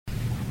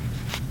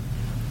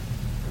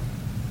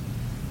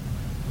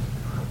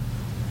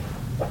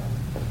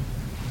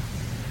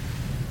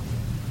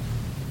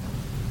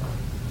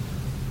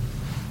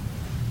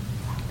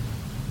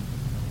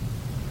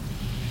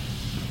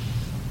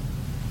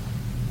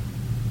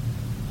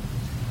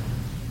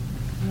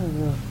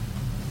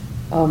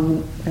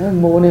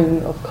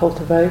morning of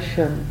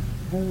cultivation,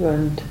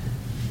 and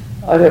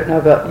I don't know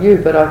about you,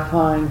 but I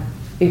find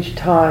each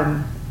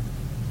time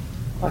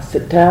I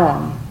sit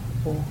down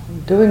or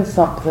I'm doing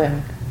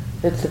something,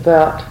 it's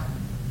about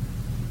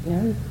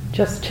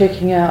just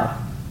checking out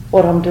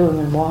what I'm doing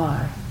and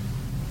why.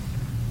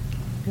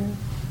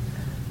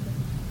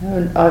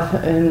 And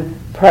in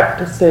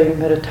practicing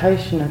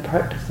meditation and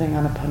practicing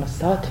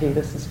anapanasati,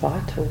 this is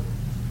vital.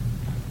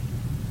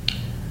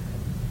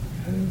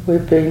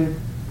 We've been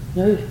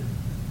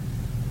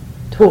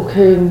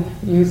talking,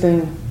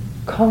 using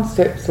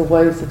concepts or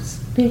ways of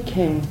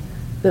speaking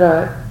that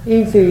are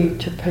easy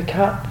to pick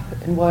up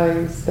in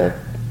ways that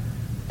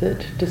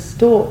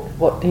distort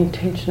what the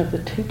intention of the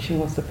teaching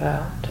was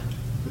about.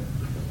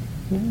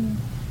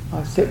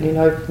 I certainly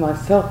know for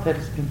myself that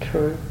has been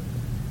true.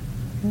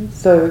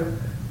 So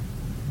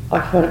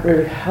I find it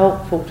really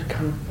helpful to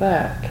come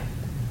back.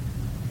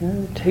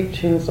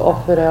 Teachings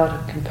offered out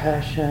of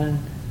compassion,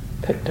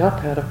 picked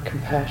up out of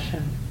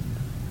compassion,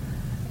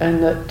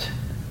 and that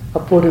a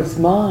Buddha's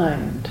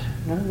mind,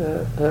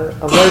 the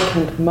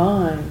awakened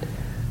mind,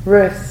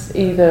 rests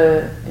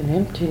either in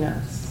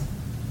emptiness,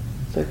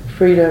 so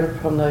freedom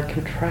from the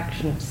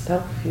contraction of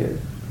self-view,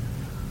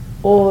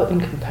 or in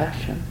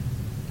compassion.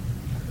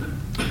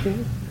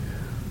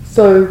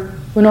 So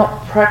we're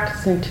not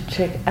practicing to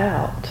check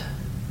out,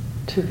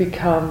 to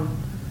become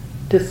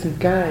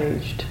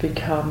disengaged, to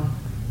become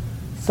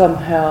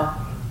somehow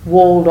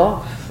walled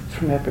off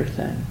from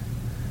everything.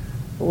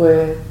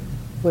 We're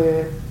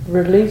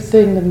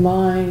releasing the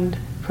mind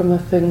from the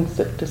things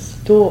that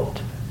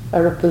distort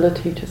our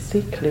ability to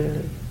see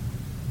clearly.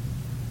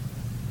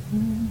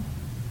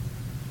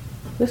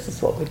 This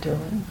is what we're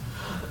doing.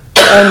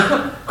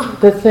 And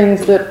the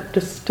things that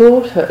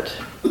distort it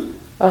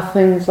are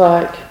things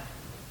like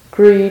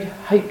greed,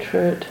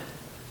 hatred.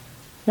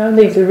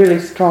 These are really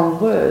strong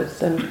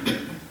words, and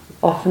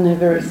often they're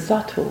very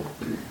subtle.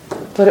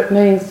 But it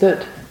means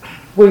that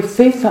we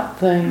see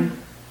something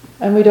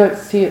and we don't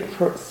see it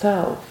for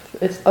itself.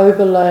 It's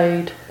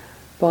overlaid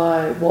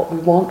by what we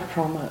want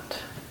from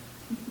it.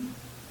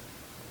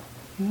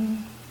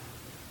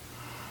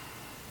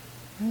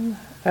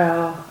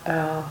 Our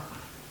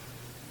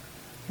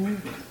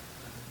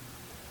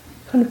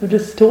kind of the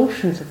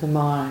distortions of the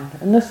mind.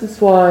 And this is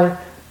why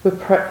we're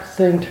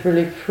practicing to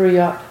really free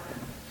up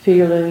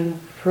feeling,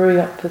 free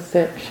up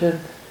perception,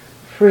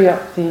 free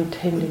up the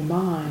intending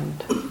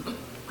mind,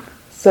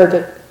 so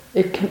that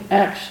it can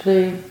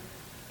actually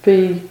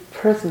be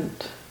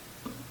present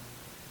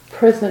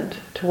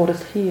to what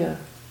is here.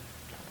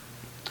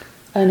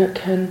 And it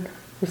can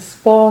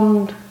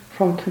respond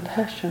from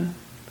compassion,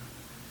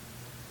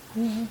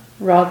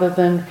 rather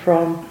than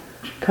from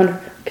kind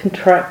of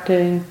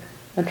contracting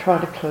and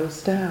trying to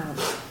close down.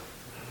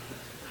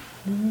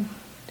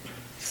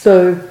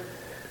 So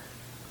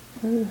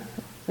there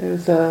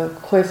was a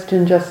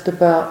question just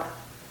about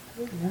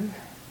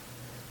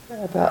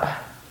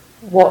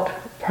what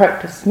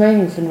practice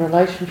means in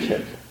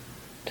relationship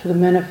to the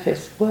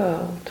manifest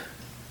world.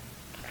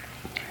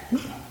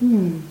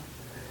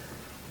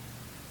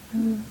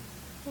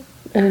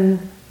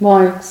 In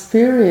my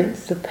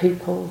experience of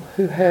people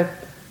who have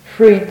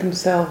freed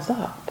themselves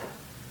up,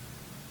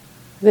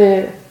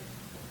 they're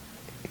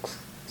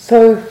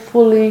so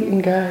fully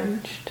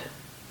engaged.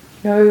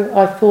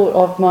 I thought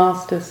of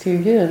Master Hsu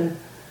Yin,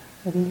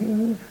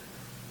 and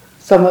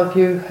some of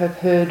you have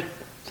heard,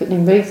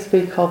 certainly me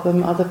speak of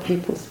him, other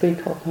people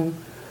speak of him.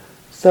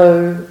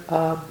 So,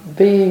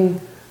 being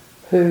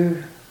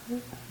who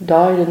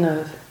died in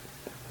the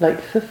late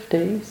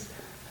 50s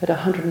at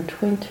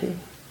 120,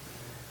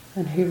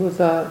 and he was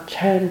a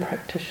Chan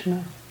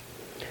practitioner,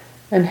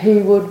 and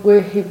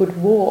where he would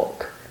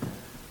walk,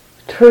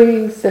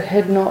 trees that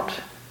had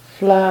not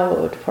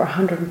flowered for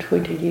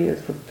 120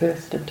 years would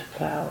burst into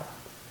flower.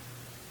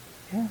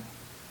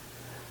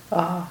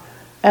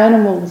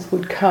 Animals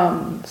would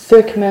come,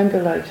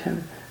 circumambulate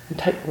him, and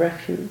take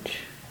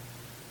refuge.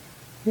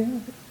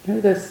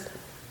 This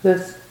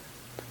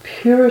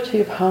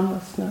purity of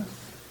harmlessness,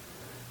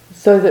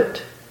 so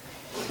that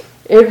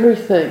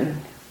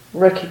everything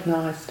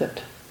recognised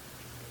it.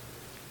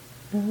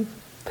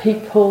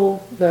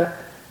 People, the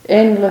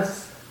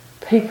endless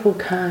people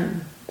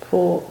came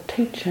for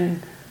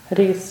teaching, and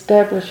he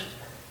established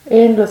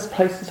endless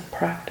places of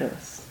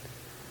practice.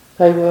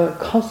 They were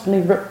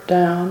constantly ripped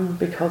down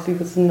because he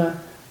was in the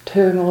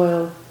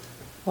turmoil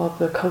of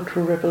the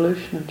Cultural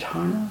Revolution in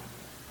China,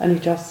 and he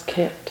just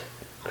kept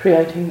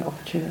creating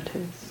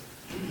opportunities.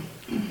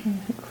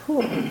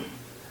 Cool.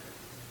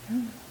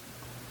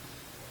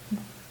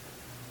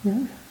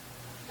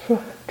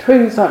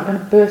 Trees aren't going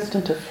to burst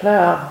into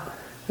flower,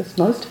 as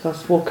most of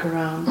us walk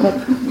around,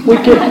 but we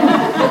get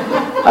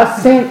a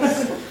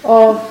sense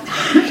of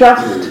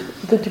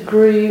just the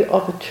degree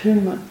of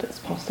attunement that's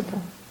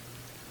possible.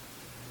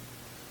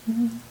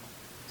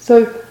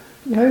 So,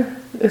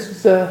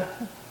 this is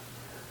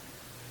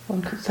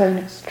one could say an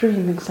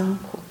extreme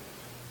example,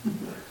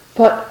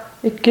 but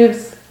it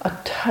gives a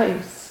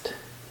taste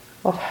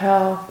of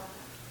how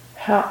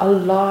how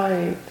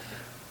alive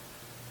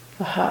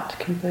the heart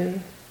can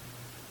be.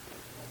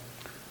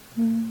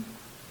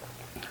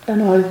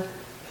 And I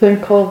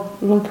think of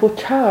Lumpur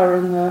Cha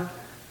in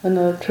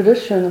the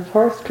tradition, the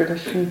forest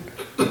tradition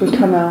we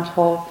come out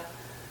of,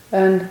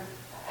 and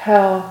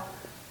how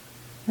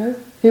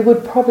there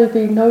would probably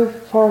be no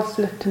forest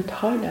left in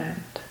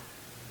Thailand,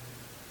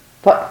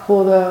 but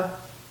for the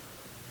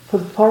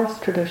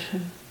forest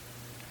tradition.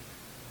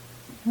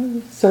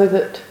 So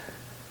that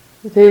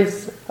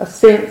there's a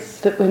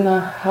sense that when the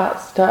heart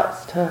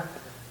starts to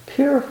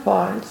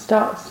purify, it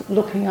starts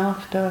looking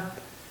after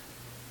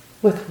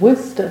with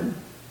wisdom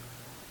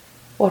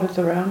what is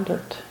around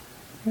it.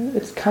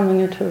 It's coming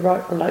into a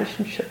right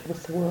relationship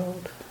with the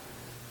world.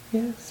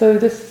 So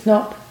this is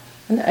not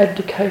an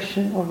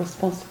abdication of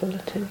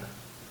responsibility.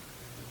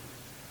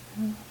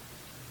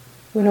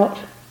 We're not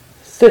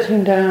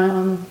sitting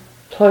down,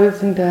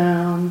 closing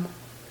down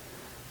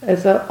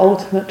as an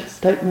ultimate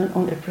statement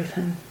on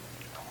everything.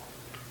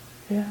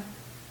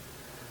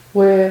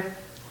 We're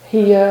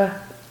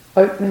here,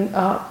 opening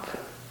up,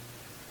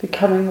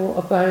 becoming more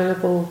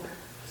available,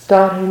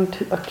 starting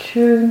to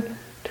attune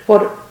to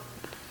what it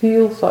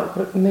feels like,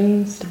 what it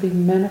means to be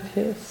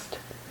manifest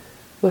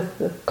with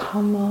the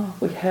karma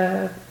we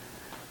have,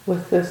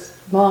 with this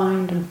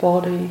mind and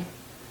body.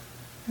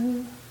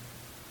 And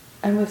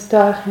we're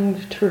starting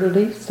to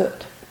release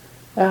it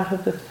out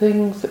of the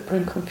things that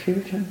bring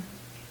confusion.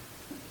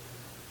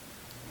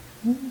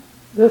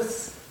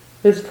 This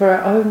is for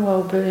our own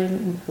well-being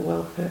and for the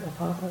welfare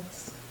of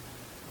others.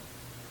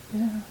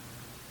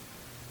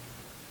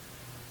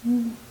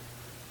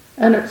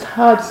 And it's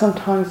hard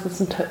sometimes,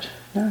 isn't it?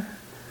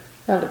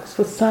 Alex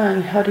was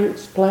saying, how do you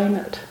explain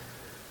it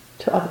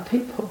to other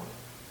people?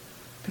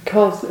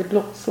 Because it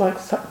looks like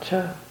such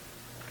a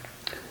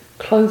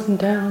closing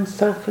down,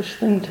 selfish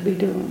thing to be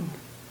doing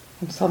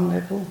on some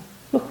level,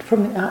 looked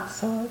from the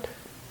outside.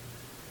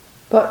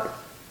 But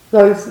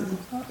those,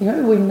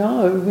 we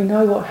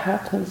know what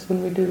happens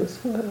when we do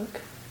this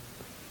work.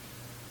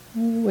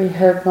 We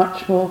have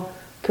much more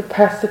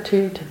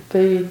capacity to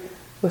be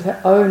with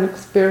our own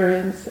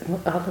experience and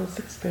with others'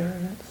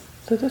 experience.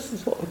 So this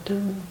is what we're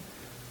doing.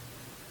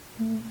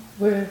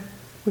 Where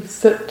we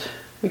sit,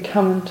 we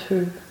come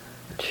into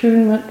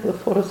attunement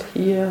with what is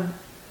here,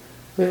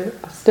 we're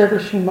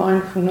establishing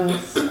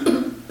mindfulness,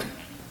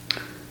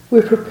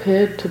 we're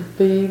prepared to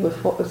be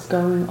with what is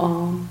going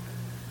on,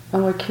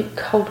 and we keep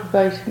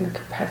cultivating the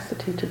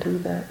capacity to do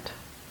that.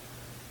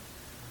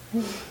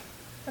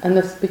 And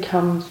this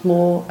becomes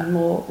more and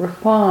more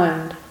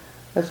refined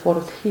as what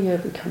is here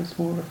becomes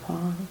more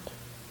refined.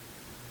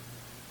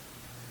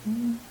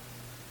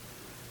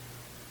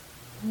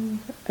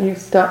 And you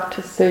start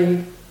to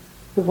see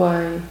the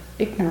way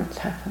ignorance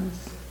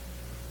happens.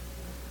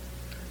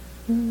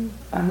 And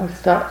we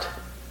start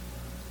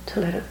to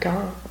let it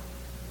go.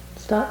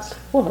 It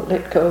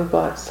let go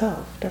by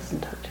itself,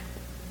 doesn't it?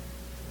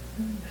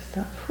 You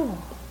start,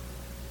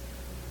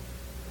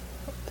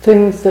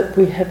 things that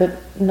we haven't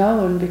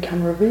known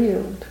become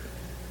revealed.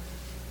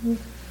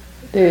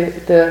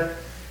 The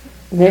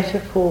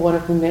metaphor, one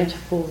of the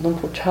metaphors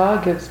Lumpur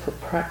Cha gives for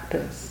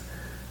practice,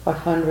 I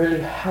find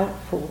really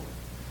helpful.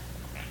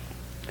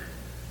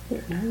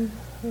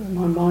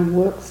 My mind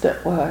works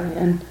that way,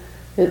 and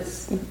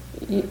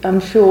I'm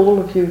sure all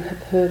of you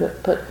have heard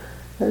it, but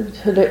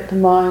to let the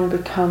mind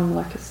become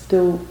like a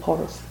still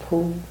porous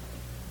pool,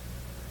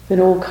 then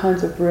all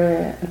kinds of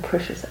rare and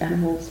precious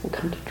animals will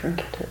come to drink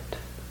at it.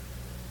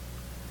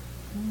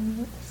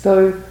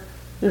 So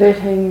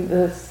letting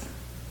this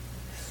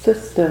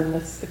system,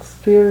 this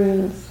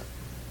experience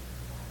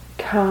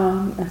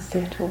calm and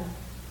settle,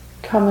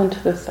 come into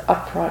this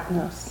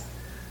uprightness,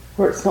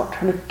 where it's not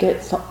trying to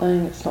get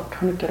something, it's not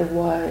trying to get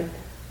away,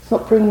 it's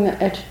not bringing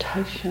the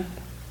agitation,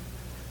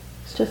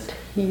 it's just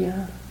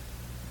here.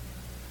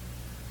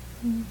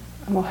 And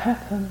what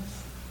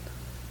happens?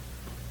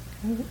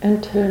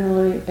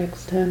 Internally,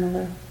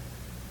 externally.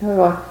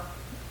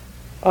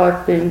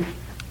 I've been,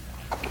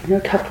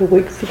 a couple of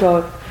weeks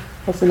ago,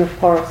 I was in a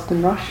forest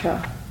in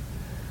Russia,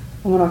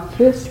 and when I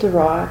first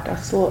arrived, I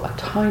saw a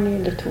tiny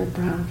little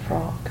brown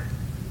frog,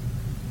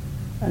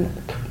 and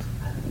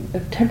the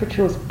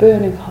temperature was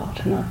burning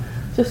hot, and I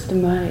was just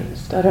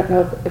amazed. I don't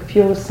know if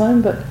you're the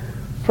same, but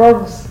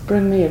frogs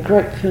bring me a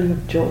great feeling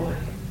of joy.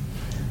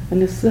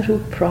 And this little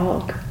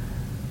frog,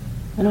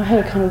 and I had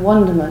a kind of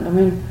wonderment.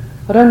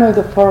 I don't know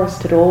the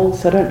forest at all,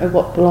 so I don't know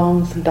what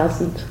belongs and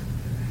doesn't.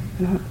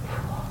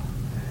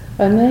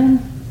 And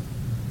then,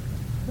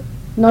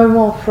 no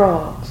more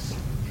frogs.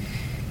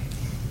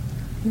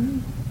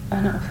 And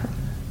I thought,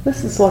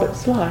 this is what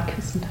it's like,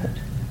 isn't it?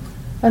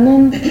 And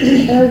then,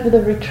 over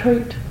the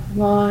retreat,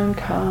 mind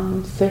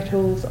calms,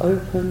 settles,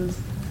 opens,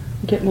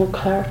 you get more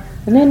clarity.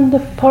 And then the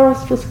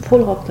forest was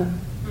full of them.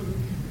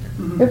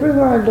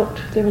 Everywhere I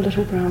looked, there were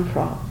little brown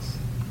frogs.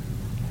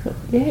 I thought,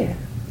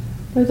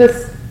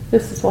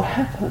 this is what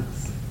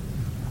happens.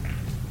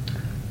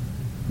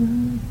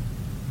 And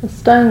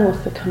staying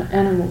with the kind of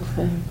animal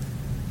thing.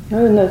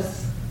 In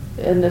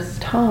this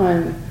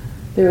time,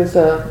 there was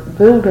a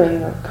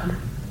building, a kind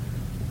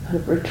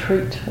kind of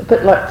retreat, a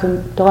bit like the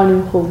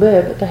dining hall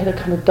there, but they had a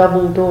kind of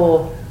double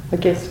door, I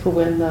guess, for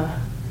when the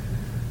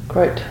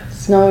great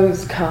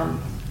snows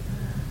come.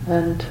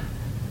 And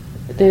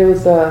there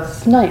was a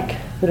snake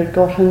that had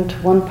got into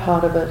one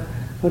part of it,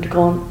 had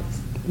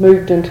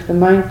moved into the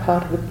main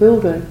part of the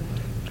building,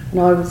 and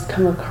I was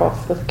come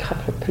across with a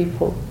couple of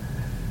people,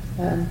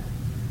 and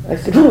they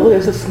said, "Oh,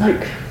 there's a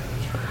snake."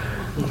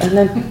 And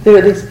then there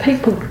were these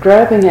people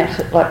grabbing at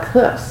it like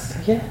this,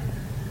 yeah,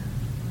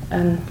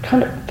 and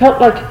kind of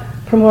felt like,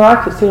 from where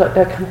I could see, like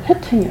they were kind of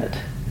hitting it.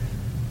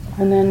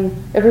 And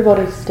then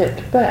everybody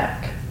stepped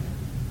back.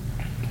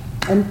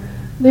 And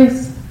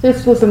this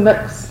was a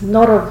mix,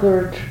 not of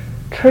the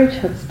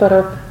retreatants, but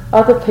of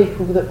other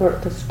people that were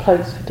at this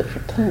place for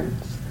different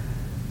things.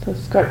 So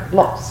this great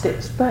block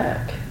steps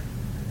back.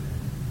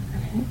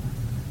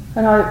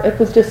 And it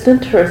was just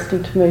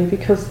interesting to me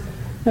because,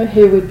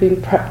 here we'd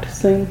been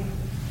practicing,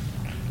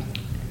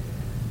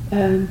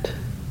 and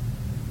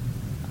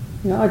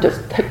I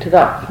just picked it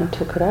up and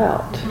took it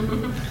out.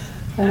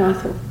 And I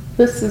thought,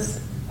 this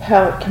is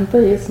how it can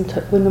be, isn't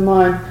it? When the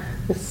mind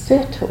is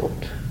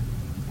settled,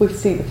 we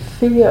see the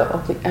fear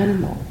of the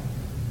animal.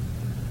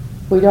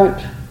 We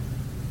don't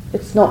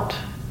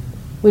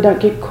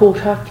get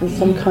caught up in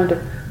some kind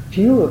of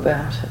view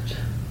about it.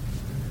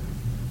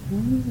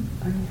 And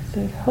you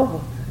think,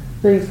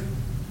 these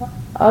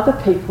other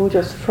people are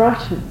just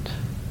frightened.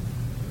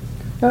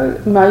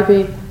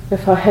 Maybe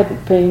if I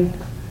hadn't been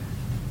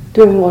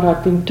doing what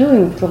I've been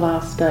doing for the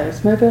last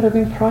days, maybe I'd have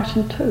been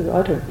frightened too,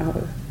 I don't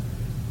know.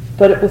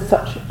 But it was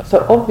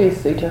so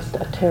obviously just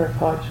a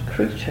terrified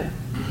creature.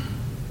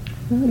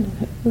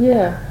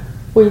 Yeah,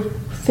 we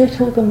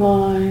settle the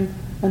mind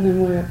and then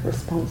we're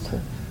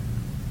responsive.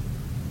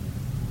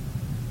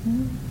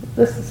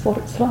 This is what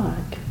it's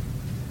like.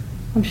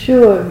 I'm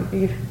sure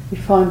you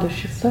find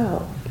this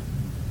yourself.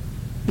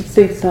 You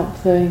see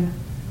something,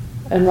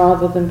 and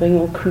rather than being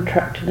all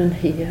contracted in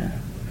here,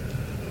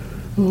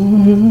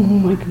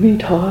 make me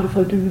tired if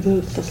I do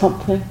this or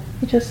something,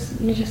 you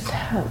just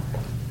help.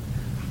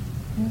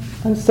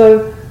 And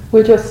so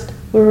we're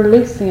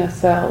releasing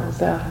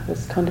ourselves out of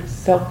this kind of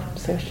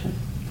self-obsession.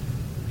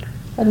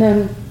 And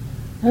then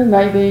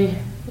maybe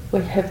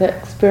we have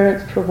that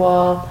experience for a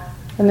while,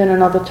 and then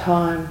another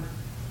time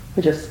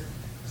we just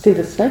see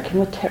the snake and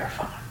we're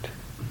terrified.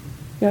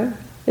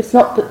 It's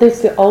not that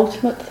there's the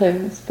ultimate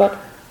things, but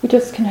we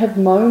just can have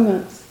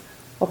moments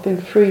of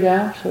being freed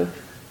out of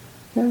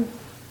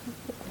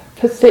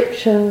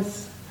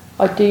perceptions,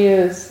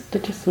 ideas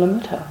that just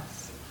limit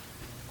us.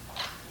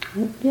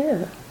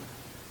 Yeah.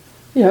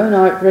 And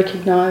I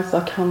recognise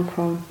I come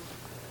from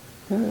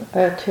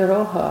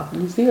Aotearoa,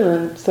 New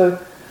Zealand, so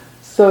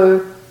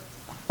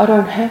I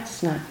don't have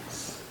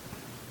snakes.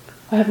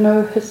 I have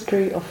no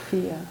history of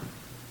fear.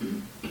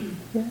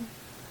 Yeah.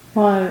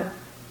 My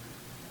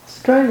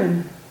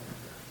Australian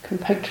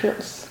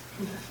compatriots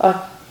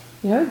are,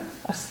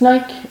 a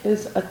snake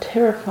is a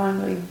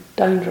terrifyingly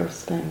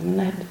dangerous thing, and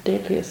they have the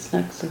deadliest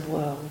snakes in the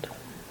world.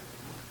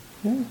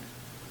 Yeah.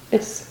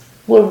 It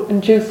will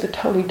induce a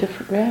totally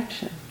different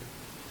reaction.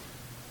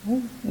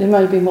 Yeah. There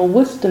may be more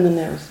wisdom in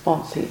their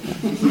response even.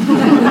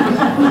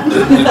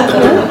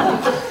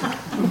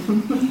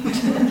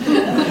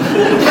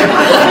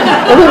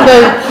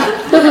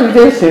 That'll be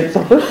their sense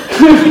of it.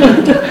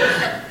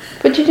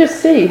 But you just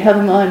see how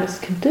the mind is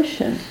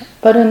conditioned.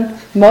 But in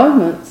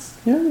moments,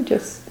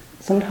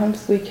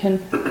 sometimes we can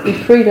be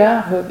freed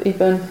out of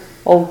even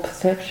old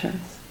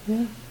perceptions.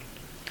 Yeah.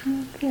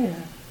 Yeah.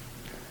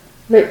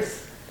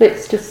 Let's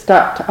just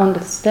start to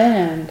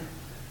understand.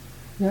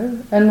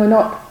 And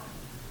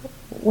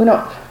we're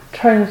not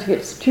training to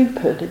get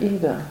stupid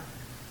either.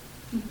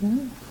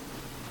 Mm-hmm.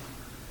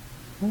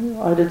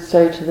 I did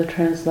say to the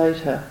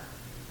translator,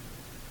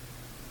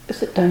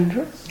 "Is it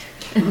dangerous?"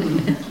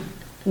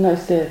 And they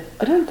said,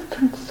 "I don't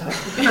think so."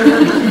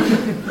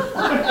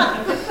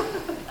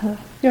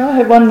 I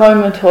had one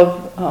moment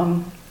of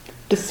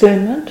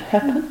discernment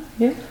happen.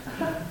 Yeah.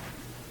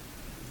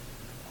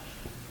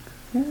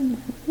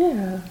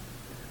 Yeah.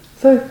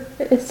 So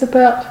it's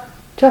about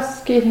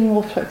just getting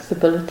more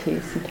flexibility,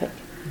 isn't it?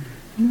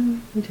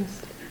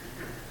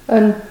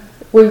 And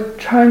we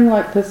train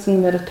like this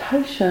in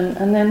meditation,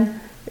 and then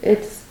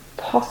it's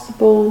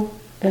possible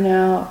in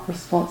our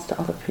response to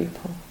other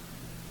people.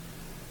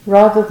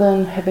 Rather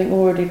than having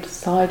already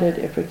decided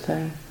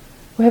everything,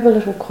 we have a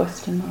little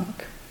question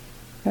mark.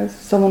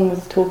 Someone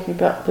was talking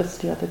about this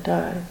the other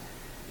day,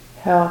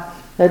 how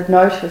they'd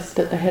noticed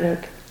that they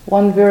had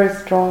one very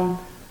strong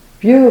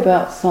view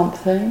about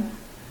something.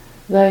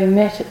 They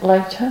met it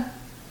later,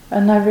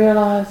 and they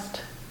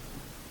realised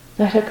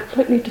they had a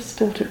completely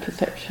distorted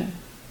perception.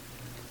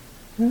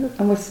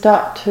 And we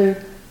start to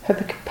have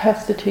the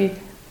capacity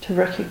to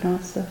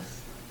recognise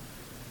this.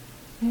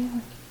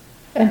 Yeah.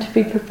 And to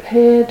be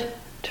prepared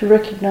to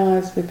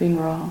recognise we've been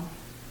wrong.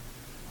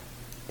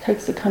 It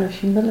takes a kind of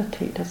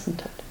humility,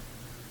 doesn't it?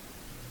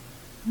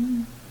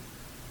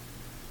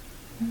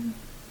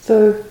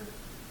 So,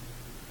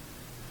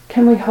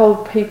 can we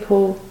hold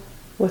people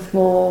with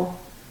more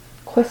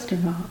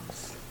question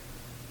marks?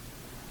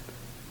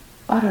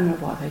 I don't know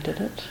why they did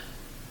it.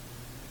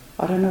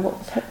 I don't know what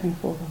was happening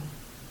for them.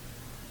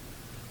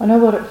 I know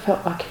what it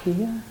felt like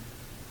here,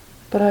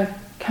 but I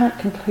can't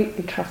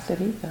completely trust it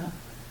either,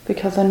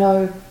 because I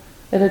know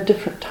at a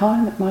different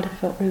time it might have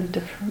felt really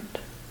different.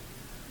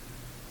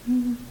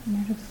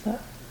 Notice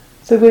that.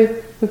 So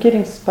we're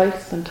getting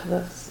space into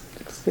this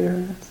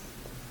experience,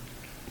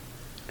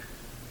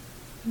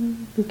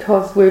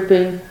 because we've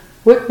been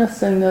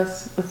witnessing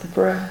this with the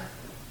breath,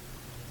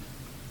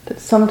 that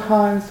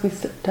sometimes we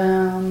sit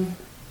down,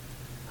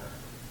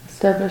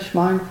 establish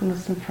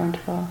mindfulness in front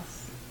of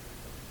us,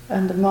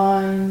 and the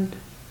mind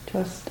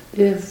just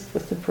is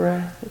with the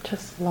breath. It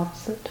just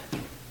loves it.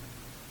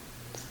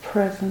 It's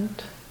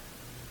present.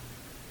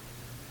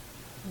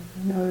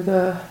 You know,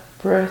 the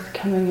breath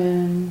coming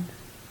in,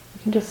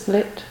 you can just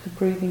let the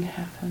breathing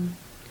happen.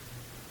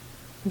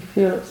 You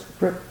feel its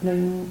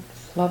rippling,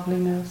 its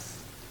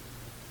loveliness.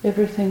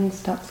 Everything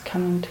starts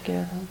coming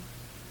together.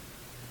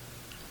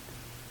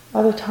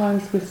 Other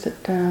times we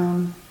sit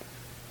down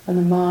and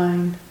the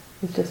mind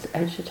is just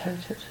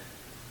agitated.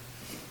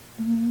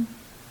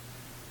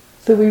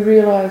 So we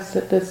realise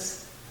that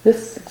this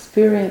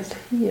experience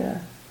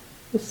here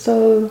is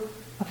so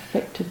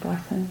affected by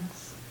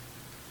things.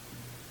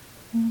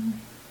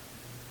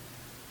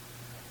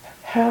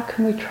 How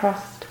can we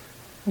trust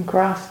and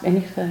grasp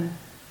anything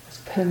as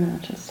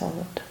permanent and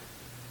solid?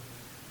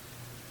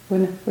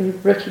 When we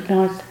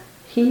recognise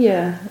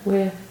here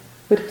where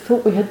we'd have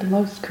thought we had the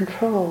most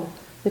control,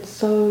 it's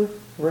so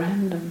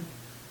random,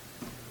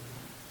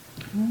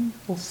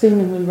 or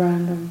seemingly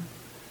random.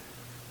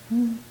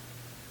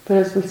 But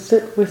as we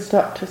sit, we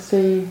start to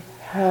see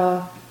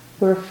how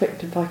we're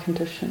affected by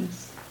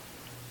conditions.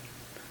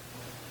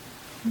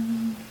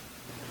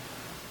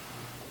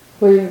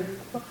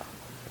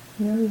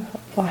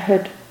 I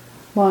had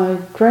my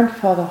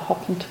grandfather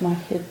hop into my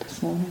head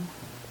this morning.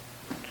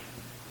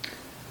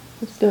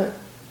 Just an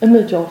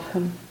image of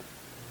him,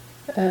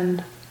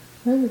 and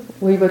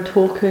we were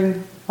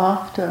talking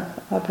after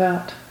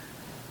about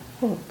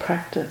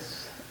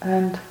practice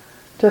and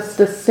just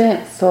a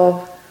sense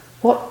of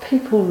what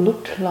people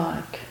looked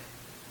like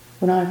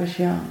when I was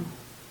young,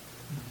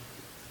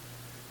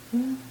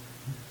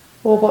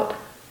 or what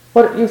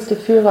it used to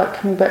feel like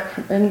coming back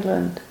from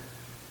England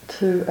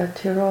to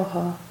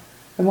Aotearoa,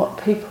 and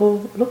what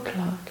people looked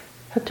like,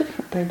 how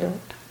different they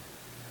looked.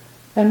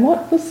 And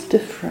what was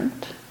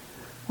different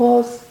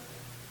was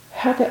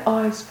how their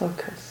eyes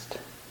focused.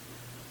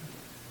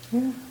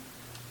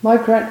 My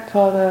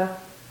grandfather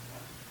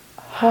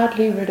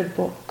hardly read a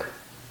book.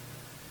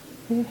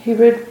 He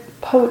read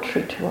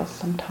poetry to us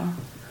sometimes.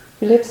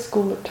 He left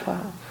school at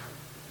 12.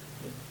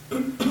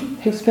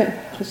 He spent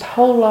his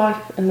whole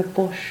life in the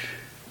bush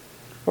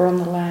or on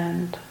the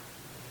land.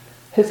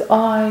 His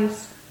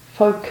eyes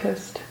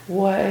focused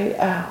way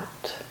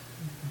out.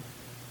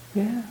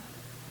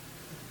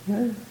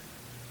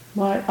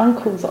 My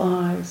uncle's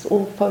eyes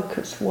all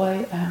focused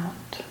way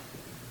out.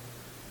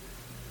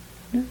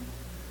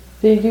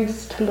 They're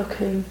used to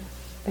looking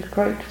at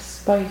great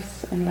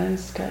space and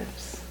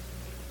landscapes.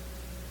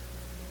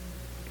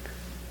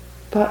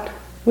 But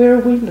where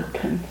are we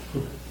looking?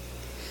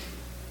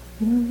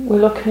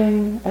 We're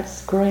looking at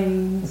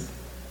screens,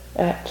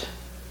 at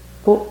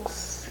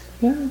books,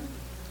 and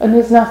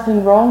there's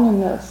nothing wrong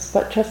in this,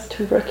 but just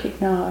to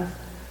recognise,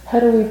 how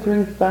do we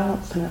bring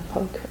balance in our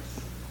focus?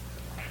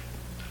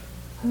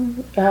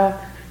 Our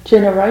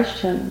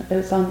generation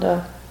is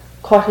under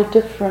quite a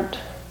different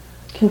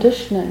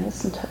conditioning,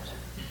 isn't it?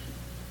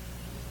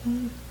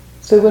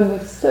 So when we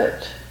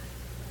sit,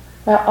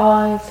 our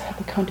eyes have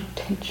a kind of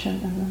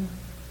tension in them.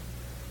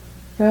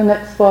 And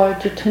that's why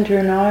Jitendra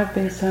and I have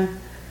been saying,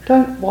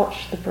 don't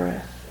watch the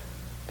breath,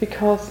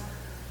 because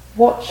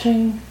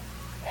watching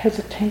has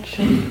a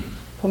tension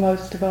for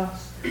most of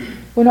us.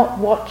 We're not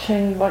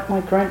watching like my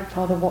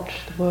grandfather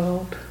watched the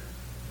world,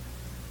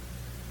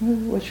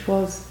 which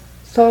was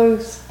so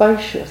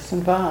spacious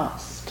and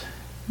vast.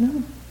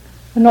 And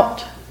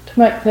not to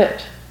make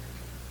that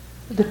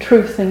the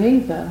true thing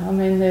either. I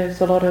mean,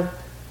 there's a lot of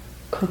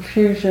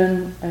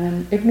confusion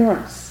and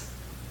ignorance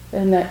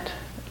in that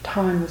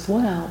time as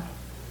well.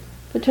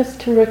 But just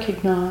to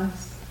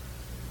recognise,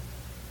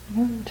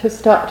 to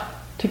start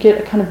to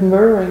get a kind of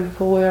mirroring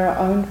for where our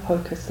own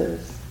focus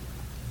is.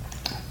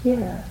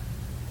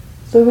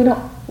 So we're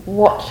not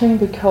watching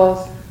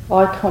because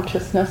eye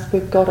consciousness,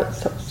 we've got it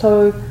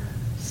so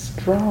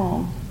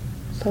strong,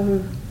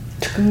 so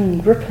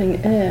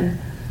gripping in,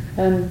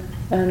 and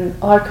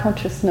eye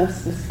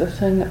consciousness is the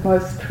thing that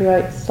most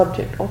creates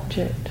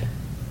subject-object.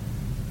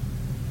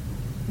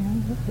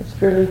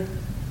 It's really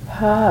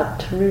hard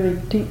to really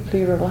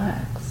deeply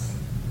relax.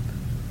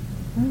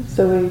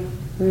 So we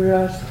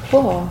realise,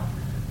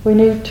 we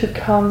need to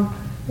come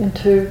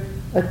into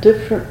a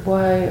different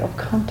way of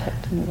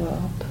contact in the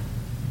world.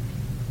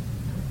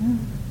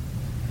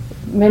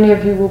 Many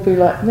of you will be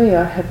like me.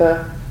 I have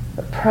a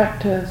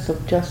practice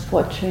of just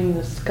watching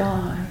the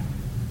sky,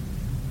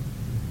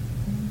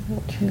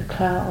 watching the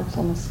clouds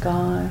on the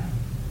sky,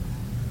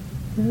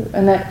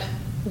 and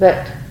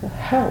that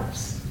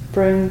helps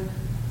bring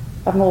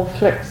a more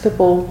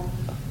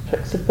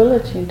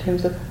flexibility in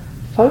terms of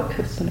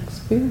focus and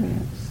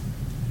experience.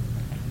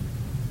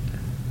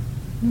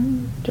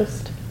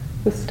 Just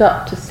we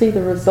start to see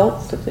the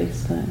results of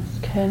these things.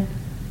 Can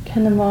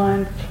the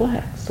mind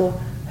flex, or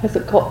has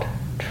it got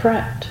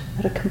trapped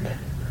at a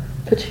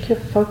particular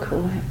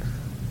focal length?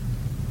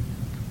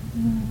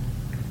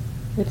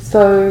 It's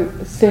so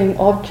seeing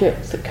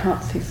objects it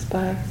can't see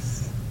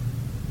space.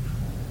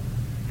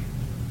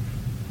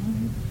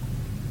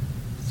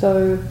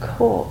 So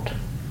caught.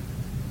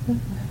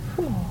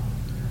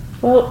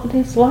 Well,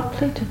 there's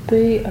likely to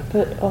be a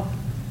bit of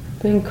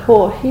being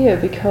caught here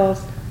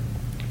because,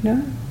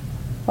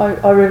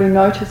 I really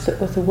notice it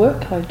with the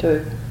work I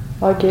do.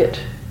 I get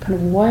kind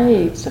of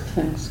waves of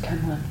things come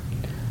in.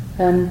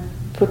 And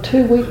for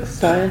 2 weeks,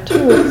 say, in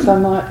 2 weeks I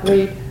might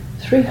read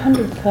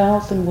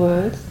 300,000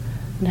 words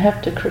and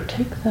have to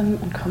critique them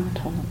and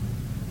comment on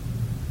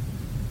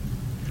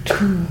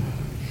them.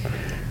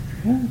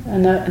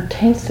 And the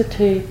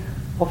intensity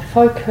of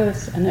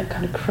focus and that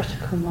kind of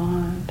critical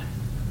mind.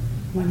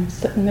 When you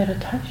sit in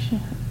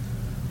meditation,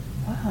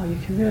 wow, you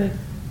can really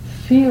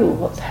feel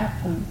what's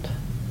happened.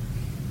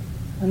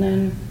 And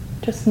then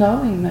just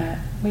knowing that,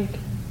 we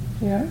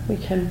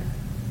can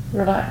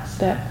relax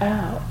that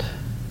out.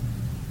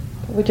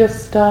 But we're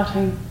just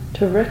starting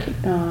to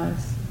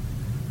recognise,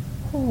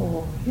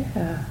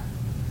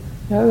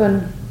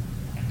 and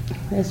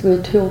as we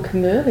were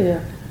talking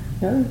earlier,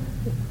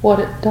 what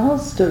it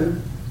does do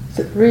is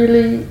it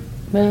really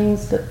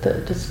means that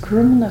the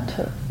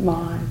discriminative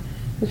mind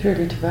is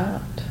really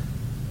developed.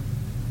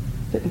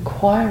 The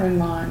inquiring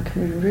mind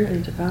can be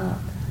really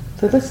developed.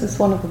 So this is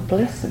one of the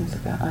blessings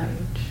of our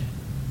age.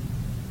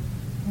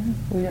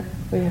 We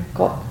have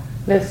got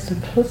less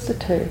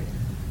simplicity,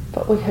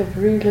 but we have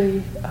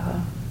really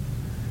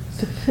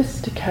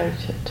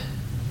sophisticated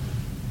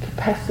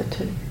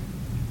capacity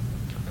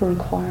for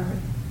inquiry.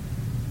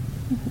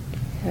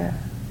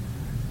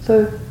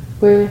 So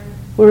we're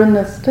in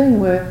this thing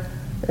where,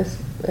 as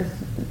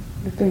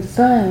we've been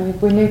saying,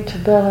 we need to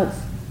balance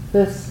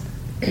this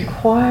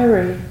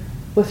inquiry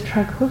with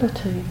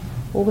tranquility,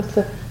 or with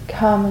the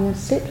calming and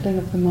settling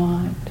of the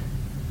mind.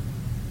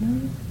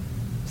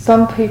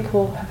 Some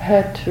people have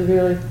had to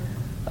really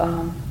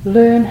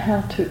learn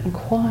how to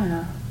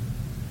inquire.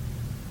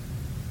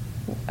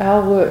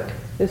 Our work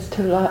is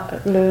to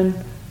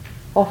learn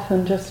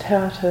often just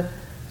how to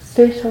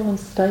settle and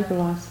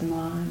stabilise the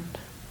mind,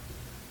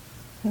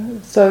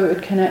 so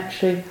it can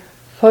actually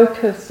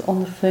focus on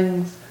the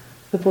things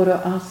the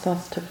Buddha asks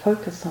us to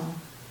focus on,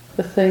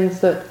 the things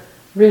that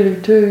really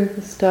do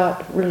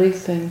start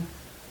releasing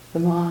the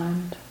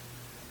mind.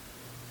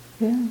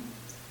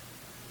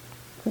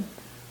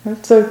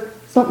 So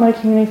it's not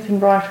making anything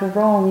right or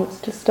wrong,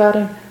 it's just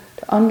starting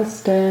to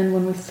understand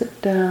when we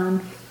sit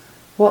down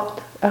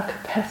what our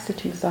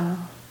capacities are,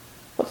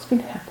 what's been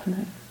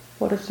happening,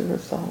 what is the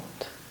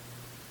result.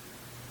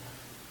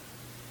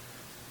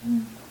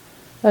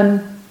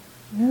 And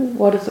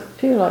what does it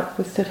feel like?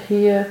 We sit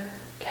here,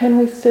 can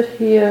we sit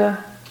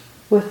here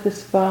with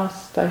this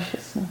vast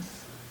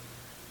spaciousness?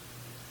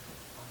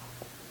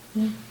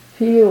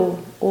 Feel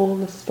all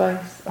the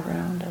space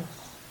around us.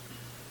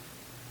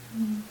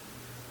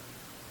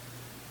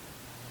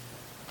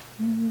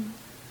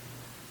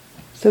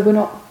 So we're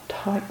not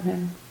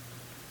tightening.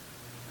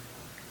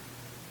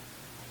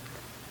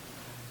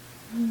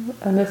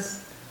 And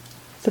it's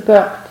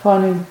about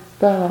finding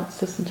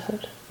balance, isn't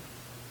it?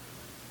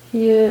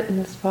 Here in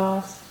this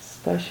vast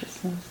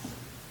spaciousness.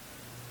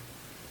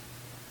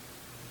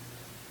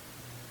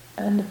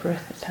 And the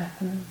breath is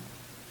happening.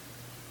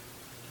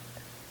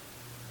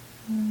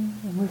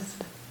 And we're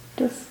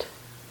just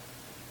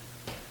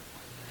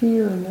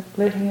feeling it,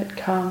 letting it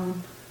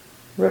come,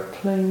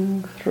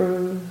 rippling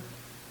through,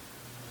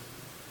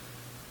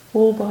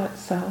 all by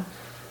itself.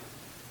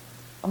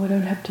 And we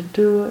don't have to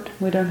do it,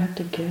 we don't have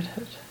to get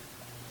it.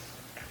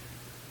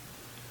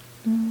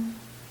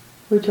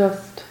 We're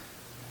just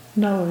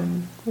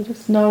knowing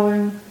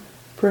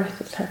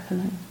breath is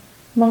happening,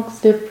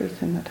 amongst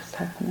everything that is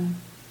happening.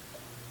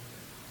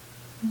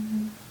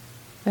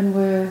 And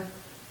we're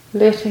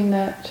letting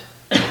that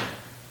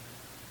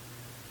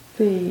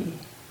be.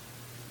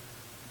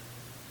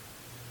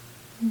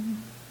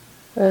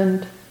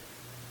 And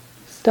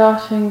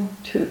starting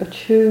to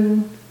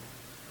attune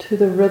to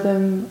the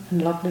rhythm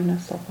and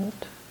loveliness of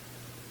it.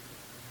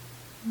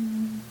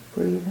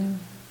 Breathing.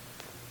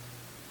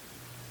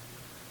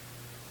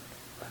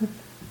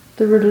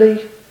 The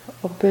relief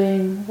of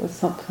being with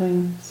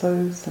something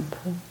so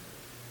simple.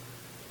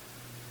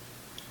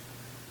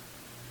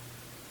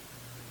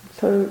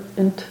 So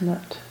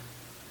intimate.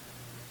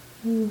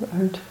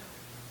 And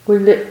we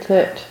let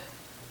that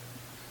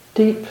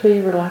deeply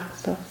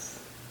relax us.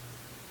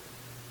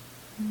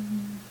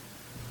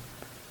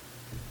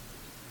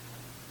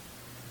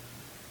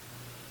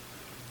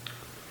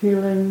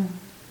 Feeling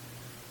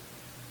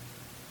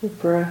the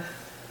breath,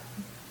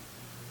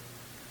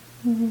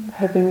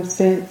 having a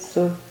sense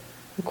of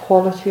the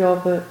quality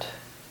of it.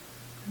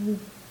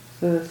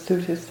 The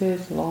sutta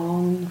says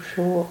long,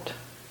 short,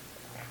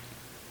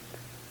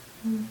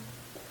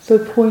 So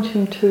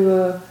pointing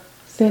to a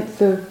sense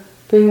of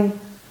being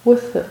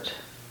with it,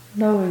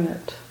 knowing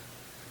it.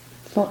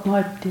 It's not an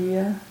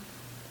idea.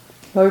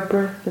 No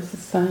breath is the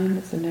same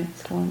as the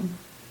next one.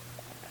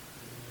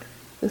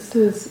 This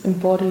is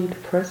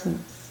embodied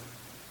presence.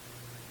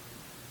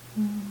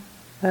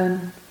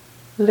 And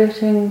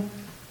letting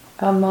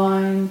our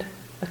mind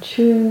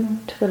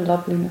attune to the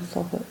loveliness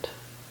of it.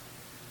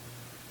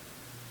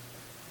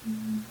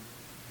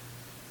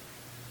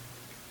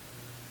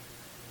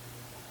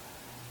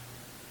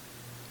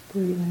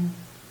 Breathing.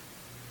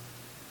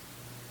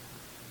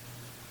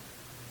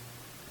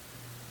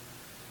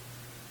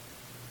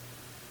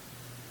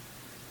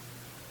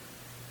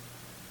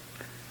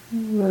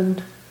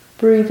 And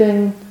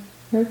breathing,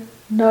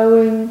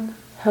 knowing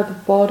how the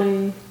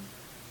body,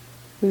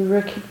 we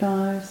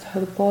recognize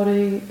how the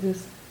body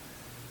is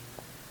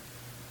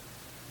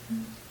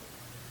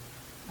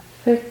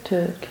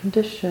affected,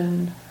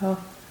 conditioned,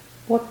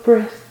 what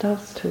breath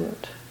does to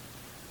it.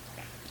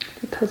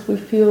 Because we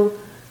feel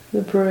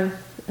the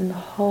breath in the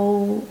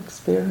whole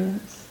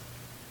experience.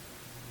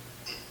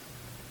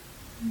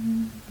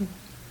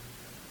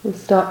 We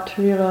start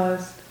to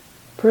realize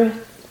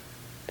breath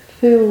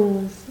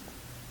feels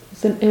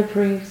is in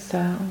every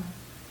cell.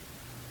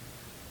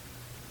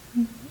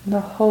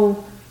 The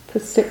whole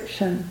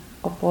perception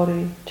of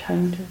body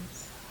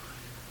changes.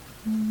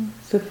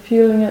 So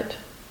feeling it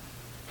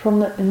from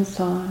the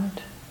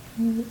inside.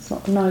 It's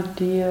not an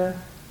idea.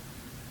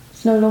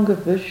 It's no longer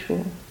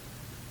visual.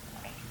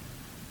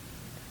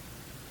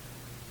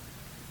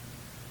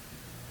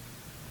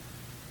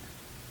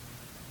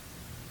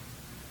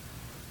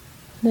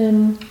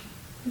 Then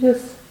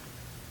just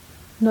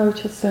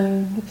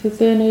noticing if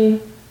there's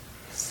any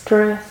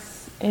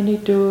stress, any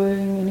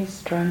doing, any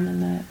strain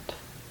in that,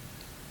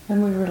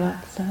 and we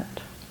relax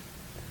that.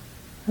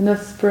 And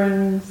this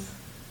brings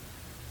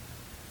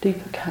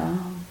deeper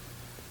calm.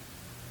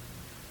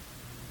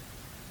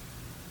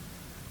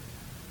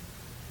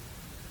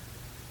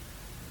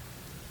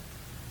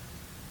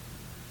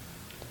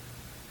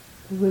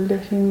 We're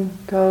letting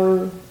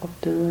go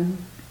of doing.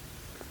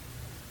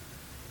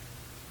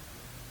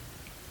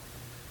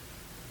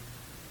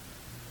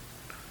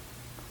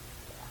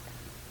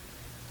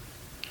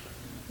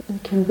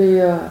 It can be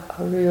a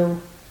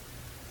real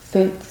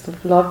sense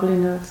of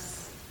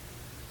loveliness,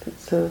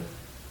 sense of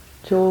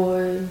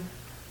joy,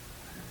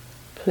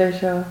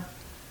 pleasure.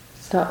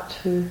 Start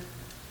to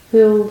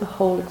feel the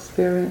whole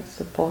experience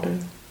of body.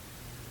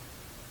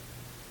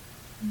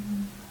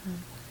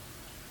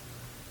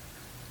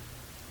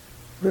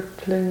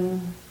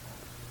 Rippling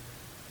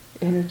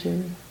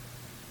energy.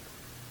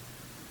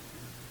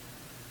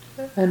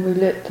 And we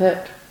let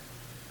that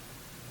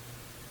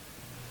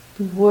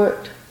be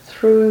worked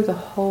through the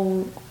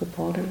whole of the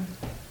body,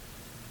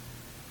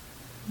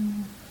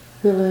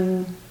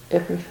 filling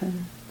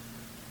everything.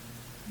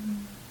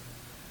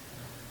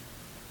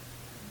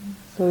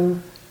 So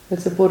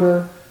as the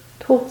Buddha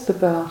talks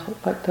about it,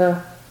 like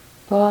the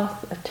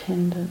bath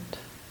attendant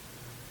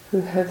who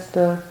has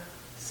the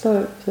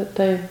soap that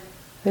they're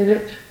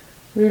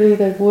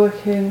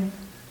working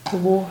the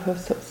water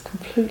so it's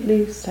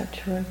completely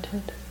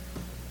saturated,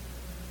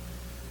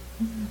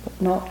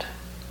 but not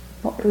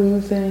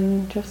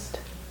oozing, just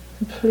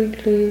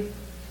completely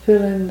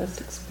filling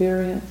this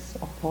experience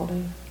of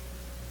body.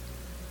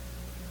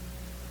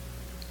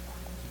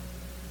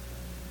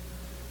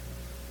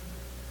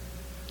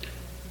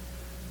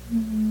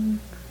 And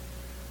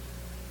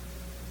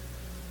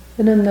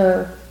in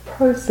the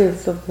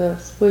process of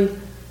this,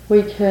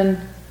 we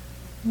can.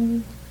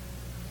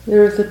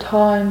 There is a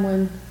time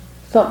when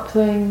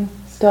something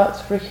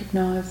starts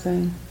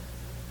recognizing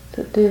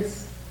that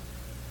there's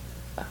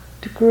a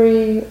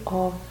degree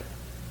of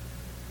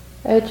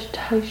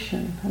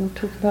agitation. I'm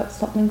talking about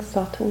something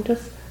subtle,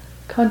 just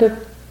kind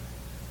of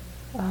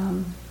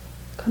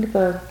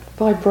a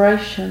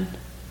vibration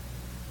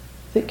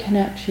that can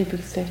actually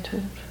be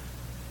settled.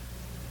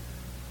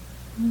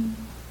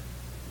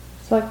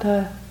 It's like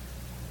the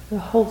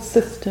whole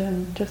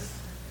system just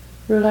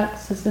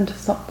relaxes into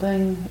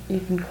something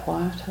even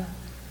quieter,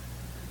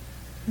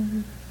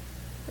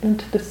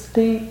 into this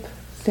deep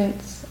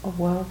sense of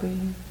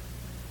well-being.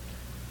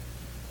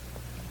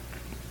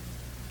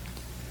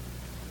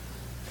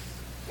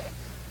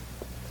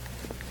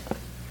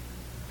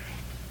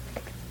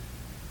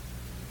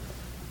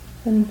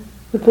 And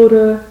the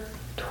Buddha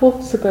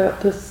talks about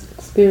this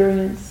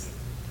experience.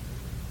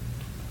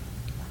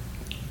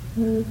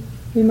 We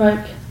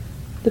make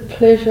the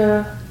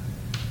pleasure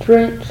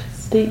drench,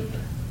 steep,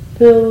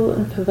 fill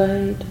and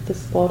pervade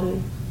this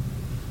body.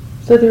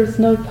 So there is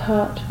no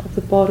part of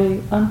the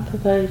body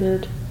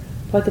unpervaded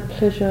by the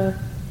pleasure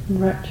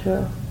and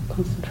rapture of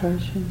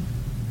concentration.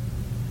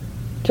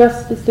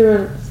 Just as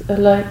there is a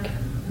lake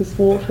whose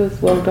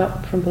waters welled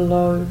up from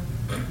below,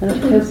 and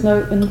it has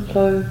no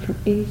inflow from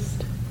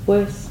east,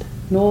 west,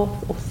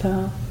 north or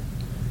south,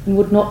 and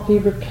would not be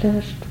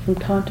replenished from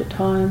time to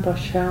time by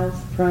showers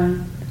of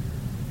rain,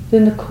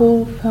 then the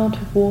cool fount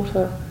of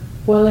water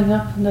welling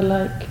up in the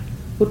lake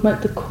would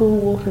make the cool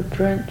water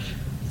drench,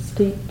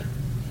 steep,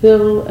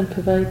 fill and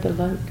pervade the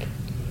lake,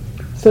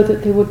 so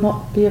that there would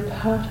not be a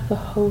part of the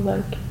whole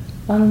lake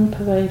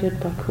unpervaded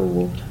by cool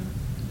water.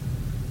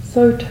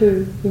 So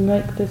too we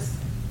make this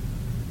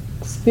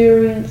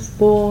experience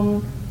born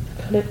of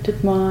the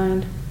collected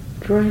mind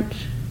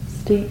drench,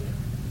 steep,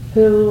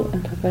 fill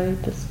and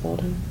pervade this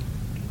body,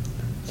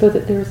 so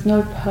that there is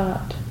no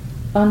part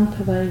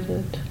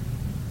unpervaded.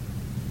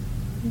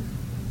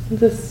 So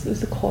this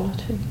is a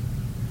quality,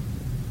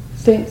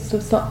 sense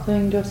of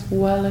something just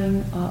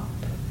welling up.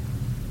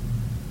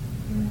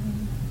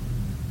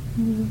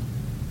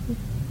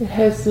 It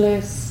has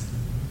less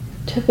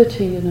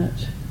activity in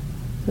it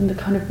than the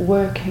kind of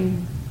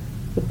working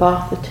the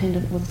bath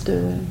attendant was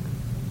doing.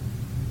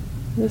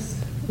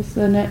 This is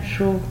the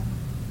natural,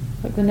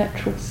 like the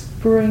natural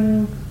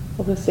spring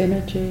of this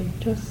energy,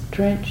 just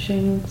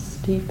drenching,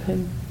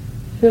 steeping,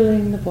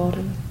 filling the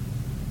body.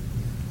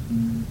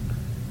 And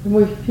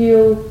we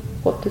feel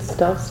what this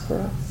does for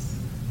us.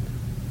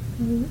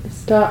 It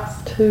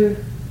starts to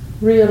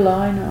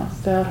realign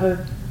us out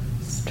of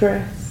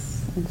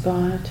stress,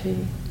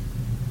 anxiety,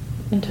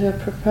 into a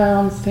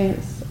profound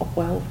sense of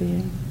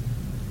well-being.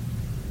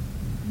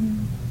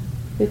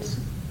 It's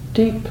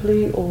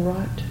deeply all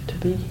right to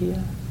be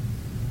here.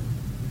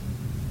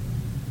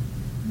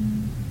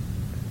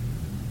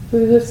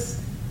 So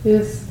this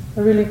is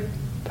a really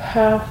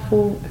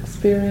powerful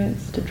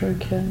experience to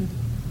drink in.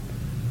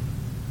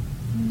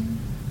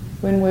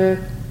 When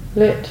we're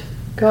let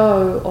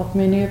go of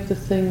many of the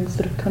things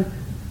that have kind of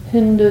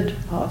hindered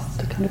us,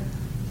 the kind of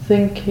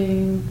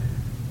thinking,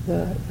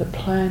 the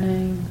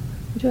planning,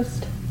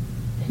 just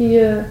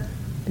here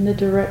in the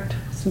direct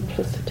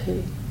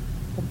simplicity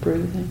of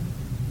breathing.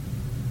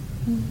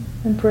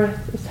 And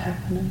breath is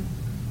happening,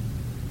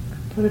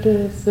 but it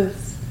is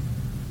this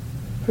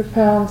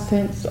profound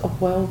sense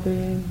of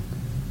well-being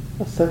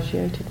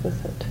associated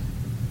with it,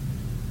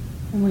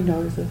 and we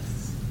know this.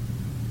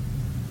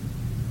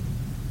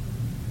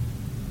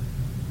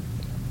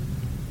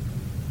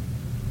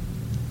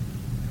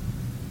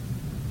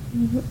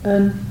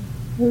 And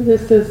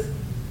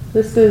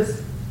this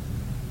is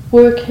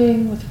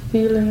working with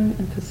feeling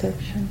and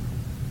perception,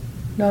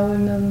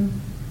 knowing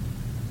them,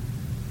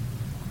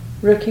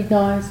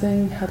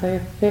 recognizing how they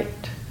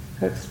affect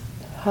our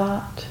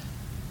heart,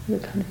 the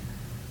kind of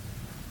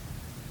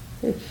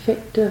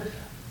effective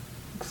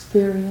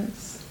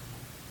experience,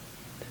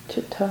 the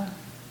chitta.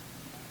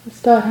 We're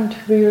starting to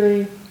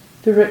really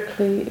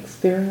directly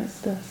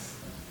experience this.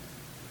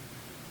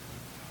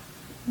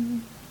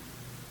 And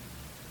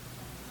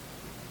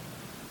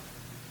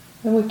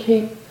we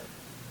keep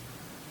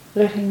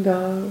letting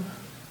go.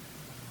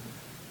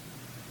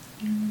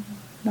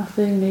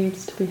 Nothing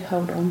needs to be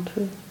held on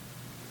to.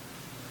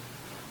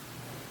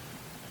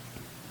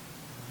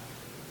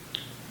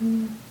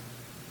 And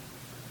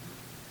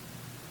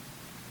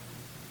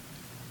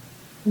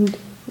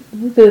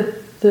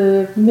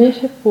the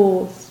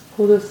metaphors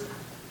for this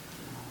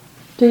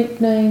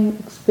deepening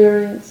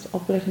experience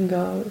of letting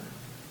go,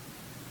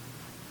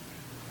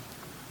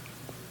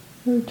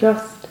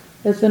 just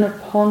as in a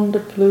pond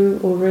of blue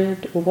or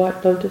red or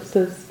white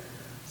lotuses,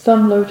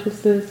 some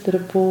lotuses that are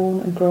born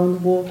and grow in the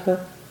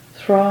water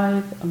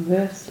thrive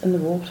immersed in the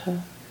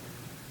water,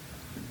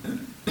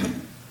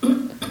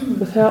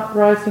 without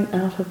rising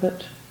out of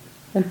it,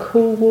 and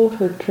cool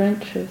water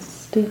drenches,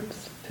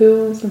 steeps,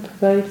 fills and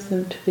pervades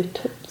them to their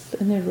tips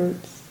and their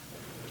roots.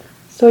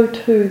 So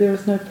too there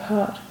is no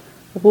part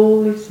of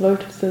all these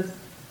lotuses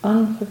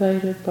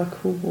unpervaded by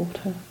cool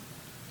water.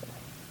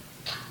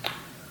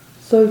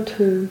 So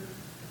too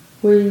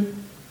we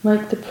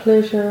make the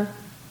pleasure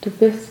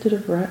divested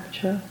of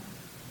rapture,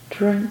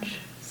 drench,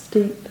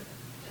 steep,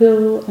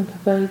 fill and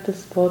pervade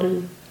this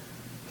body,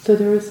 so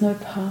there is no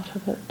part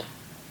of it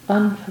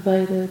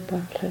unpervaded by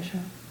pleasure.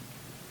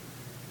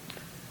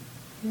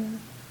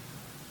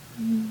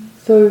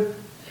 So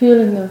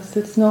feeling this,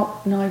 it's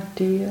not an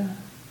idea,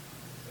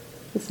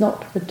 it's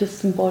not a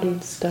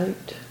disembodied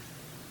state,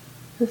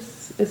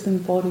 this is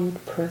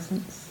embodied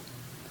presence.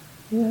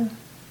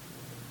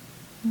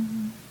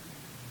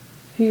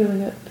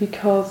 Feeling it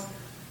because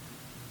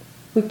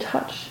we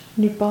touch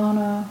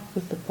Nibbana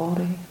with the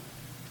body.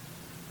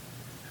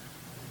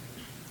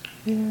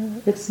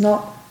 It's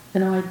not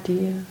an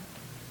idea.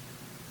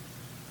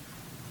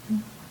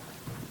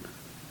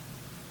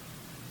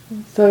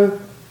 So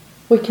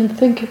we can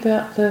think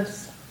about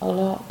this a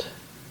lot,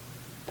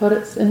 but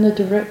it's in the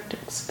direct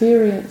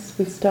experience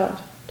we start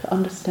to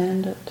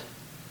understand it.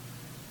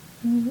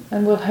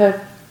 And we'll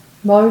have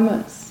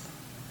moments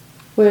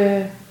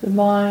where the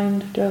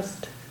mind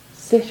just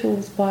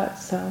settles by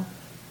itself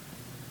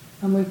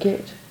and we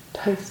get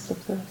tastes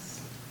of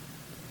this.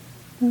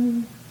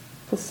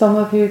 For some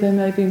of you they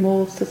may be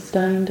more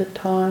sustained at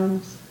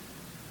times,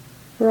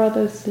 for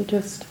others they're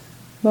just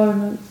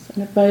moments,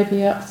 and it may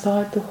be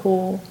outside the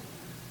hall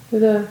where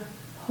the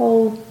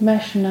whole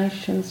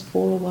machinations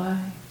fall away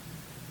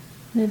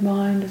and their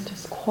mind is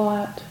just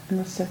quiet and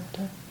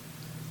receptive,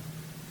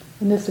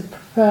 and there's a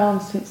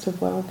profound sense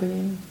of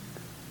well-being.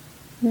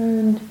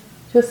 And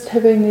just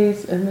having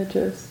these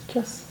images,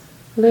 just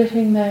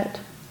letting that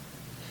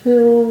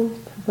fill,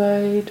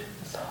 pervade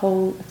this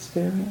whole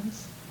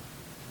experience.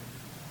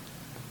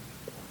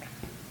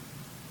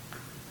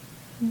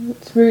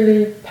 It's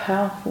really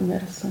powerful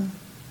medicine.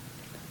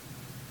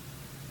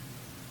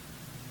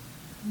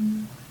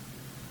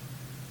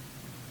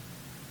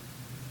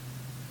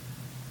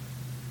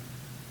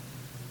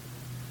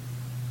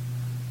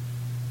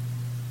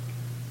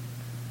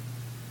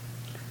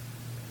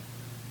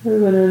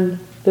 And in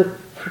the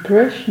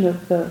progression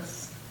of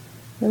this,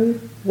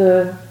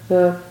 the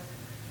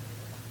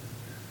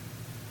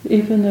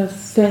even a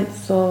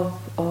sense of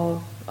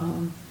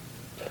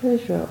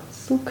pleasure,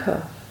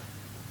 sukha,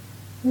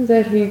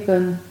 that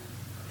even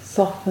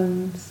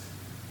softens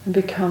and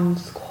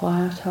becomes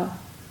quieter.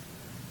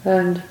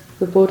 And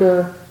the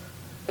Buddha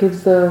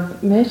gives a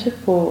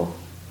metaphor.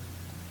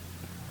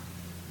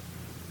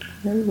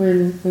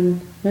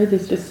 When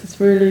there's just this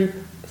really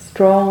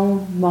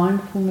strong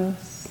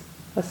mindfulness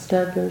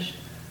established,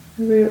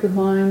 the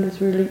mind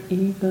is really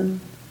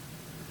even.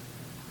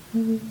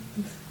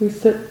 We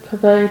sit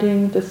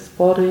pervading this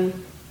body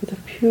with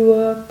a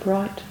pure,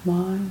 bright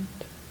mind.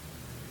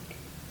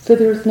 So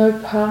there is no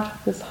part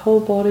of this whole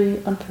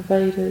body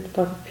unpervaded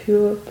by the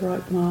pure,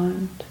 bright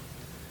mind.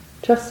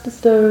 Just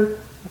as though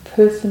a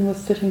person was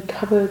sitting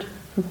covered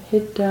from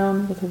head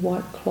down with a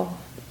white cloth,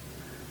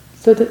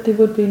 so that there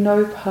would be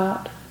no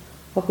part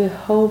of their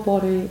whole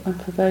body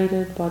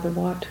unpervaded by the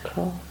white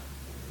cloth.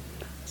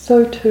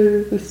 So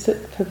too we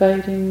sit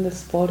pervading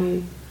this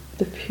body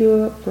with a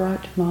pure,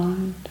 bright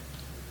mind.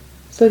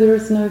 So there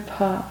is no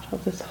part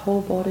of this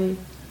whole body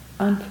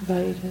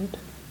unpervaded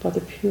by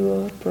the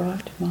pure,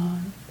 bright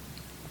mind.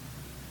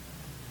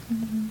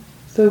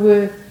 So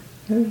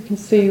you can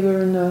see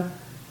we're in the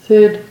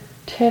third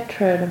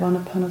tetrad of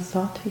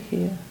Anapanasati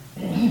here.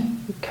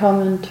 We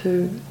come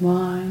into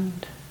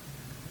mind.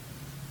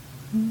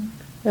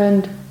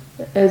 And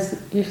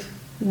as you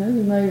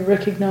may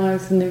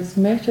recognize in these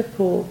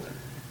metaphors,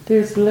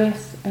 there's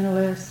less and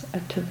less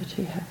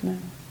activity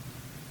happening.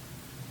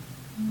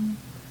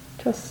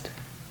 Just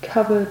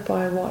covered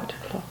by a white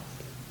cloth.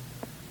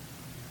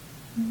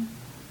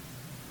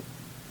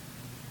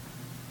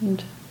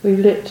 And we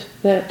let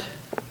that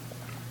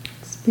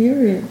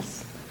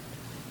experience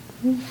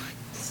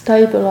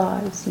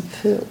stabilize and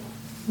fill.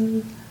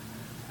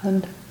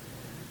 And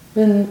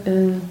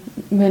in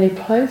many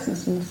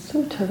places in the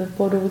sutta, the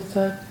Buddha would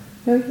say,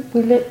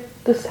 we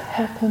let this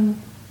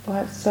happen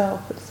by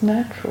itself, it's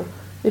natural.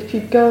 If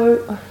you go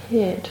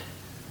ahead,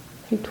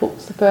 he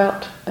talks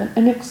about an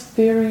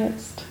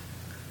inexperienced,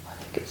 I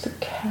think it's a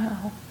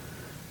cow,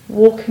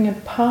 walking in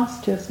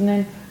pastures and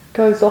then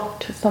goes off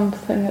to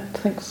something it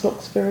thinks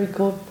looks very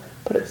good,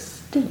 but it's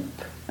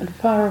steep and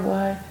far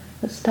away,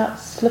 it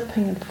starts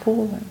slipping and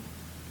falling.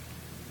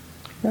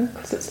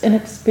 Because it's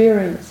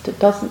inexperienced, it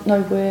doesn't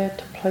know where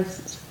to place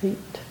its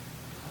feet.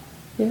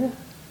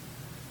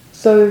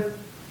 So,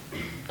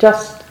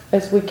 just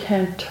as we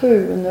can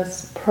too in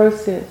this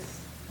process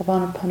of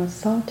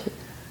Anapanasati,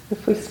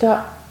 if we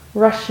start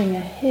rushing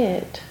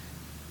ahead,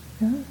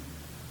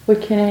 we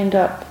can end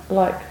up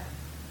like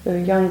the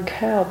young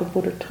cow the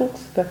Buddha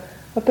talks about,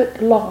 a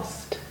bit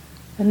lost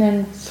and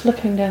then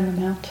slipping down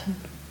the mountain.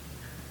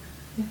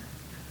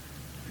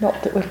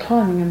 Not that we're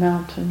climbing a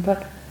mountain,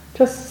 but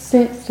just a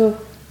sense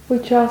of we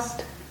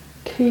just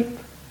keep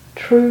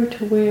true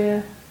to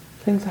where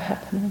things are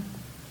happening.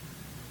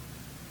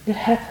 It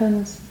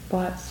happens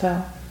by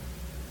itself,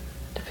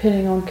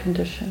 depending on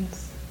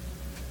conditions.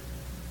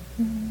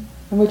 And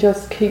we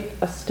just keep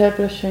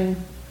establishing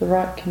the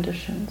right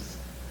conditions.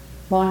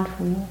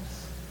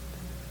 Mindfulness.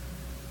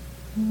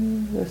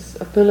 This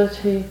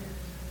ability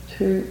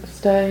to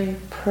stay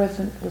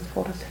present with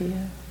what is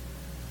here.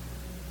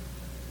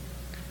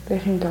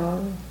 Letting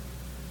go.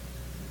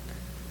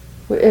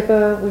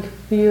 Wherever we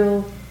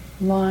feel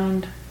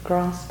mind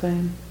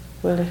grasping,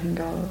 we're letting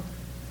go.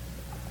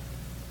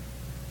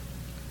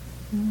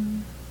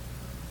 And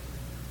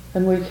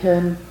we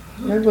can,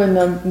 when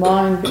the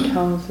mind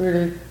becomes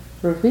really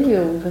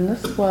revealed in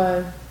this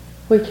way,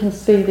 we can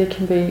see there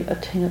can be a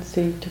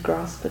tendency to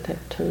grasp at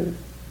that too.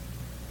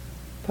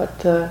 But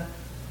the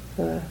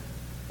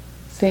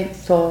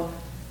sense of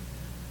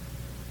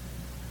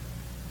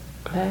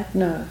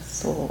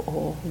gladness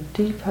or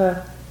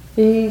deeper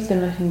ease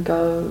in letting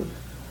go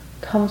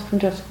comes from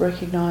just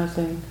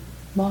recognizing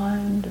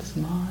mind is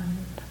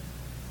mind.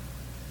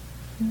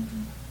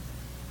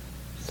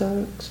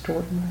 So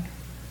extraordinary.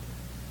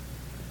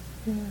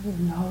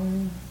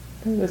 Knowing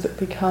as it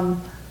becomes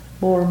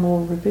more and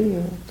more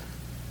revealed.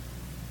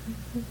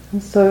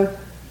 And so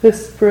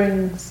this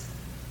brings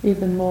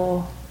even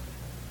more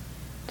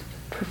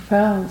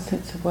profound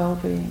sense of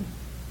well-being.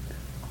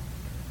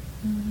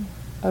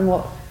 And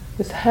what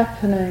is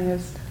happening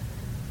is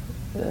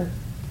the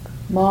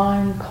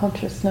mind,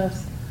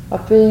 consciousness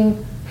are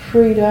being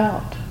freed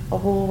out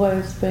of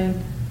always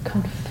being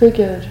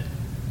configured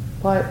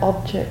by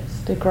objects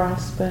they're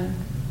grasping.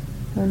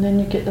 And then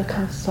you get the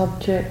kind of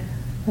subject,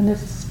 and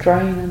there's a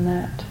strain in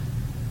that.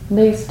 And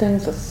these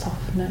things are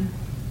softening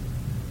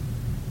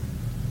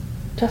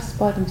just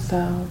by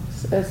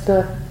themselves as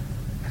the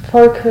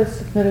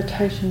focus of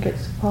meditation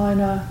gets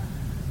finer,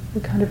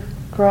 we're kind of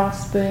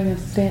grasping a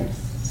sense,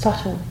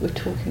 subtle, we're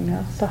talking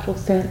now, subtle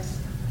sense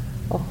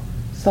of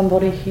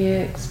somebody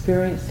here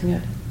experiencing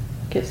it,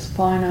 gets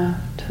finer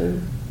too.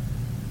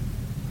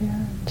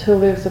 Yeah, till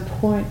there's a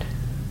point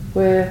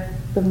where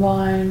the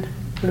mind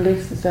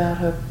releases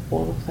out of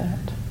all of that.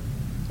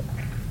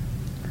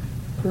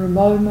 For a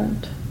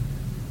moment,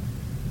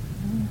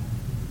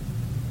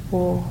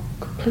 or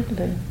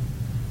completely.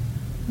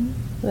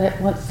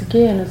 That once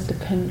again is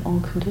dependent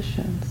on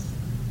conditions.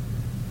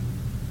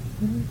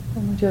 And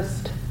we're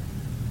just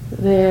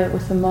there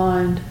with a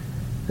mind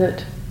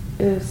that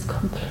is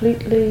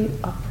completely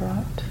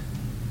upright.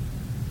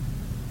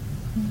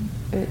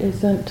 It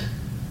isn't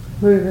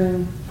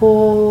moving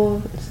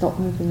forward, it's not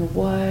moving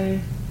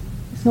away,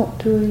 it's not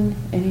doing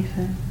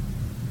anything,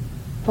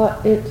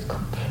 but it's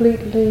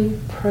completely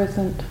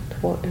present to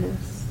what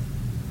is.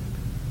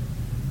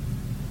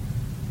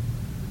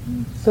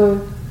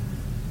 So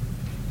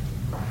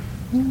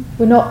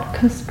we're not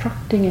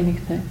constructing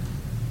anything.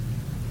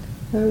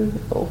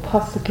 Or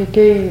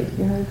Pasukagi,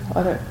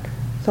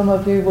 some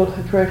of you will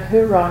have read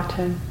her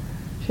writing.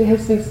 She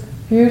has these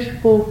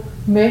beautiful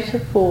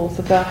metaphors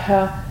about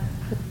how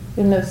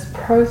in this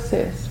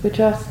process we're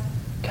just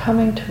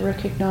coming to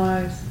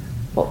recognise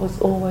what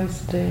was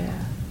always there.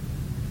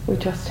 We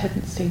just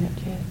hadn't seen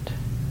it yet.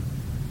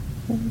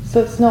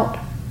 So it's not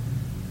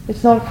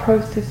a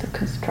process of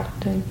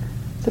constructing.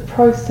 It's a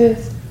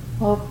process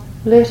of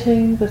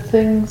letting the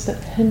things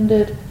that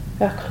hindered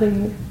our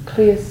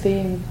clear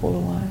seeing fall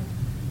away.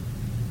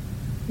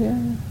 Yeah?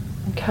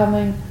 And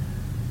coming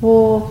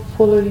more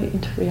fully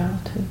into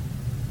reality.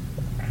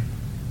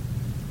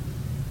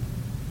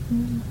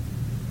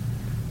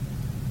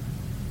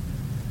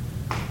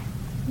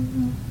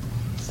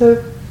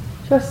 So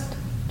just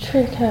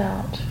check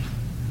out,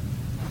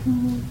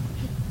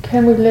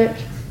 can we let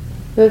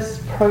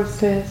this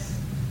process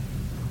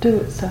do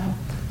itself?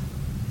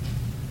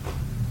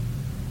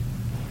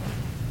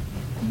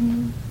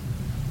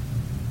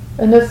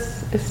 And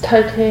this is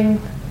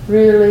taking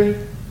really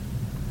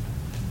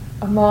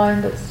a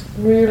mind that's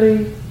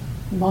really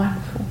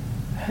mindful,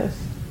 has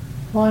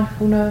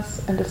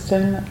mindfulness and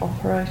discernment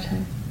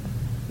operating.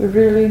 We're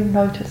really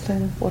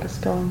noticing what is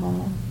going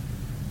on.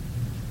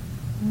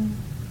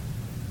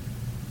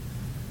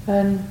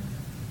 And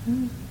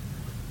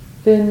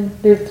then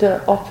there's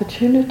the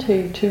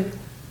opportunity to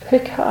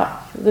pick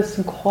up this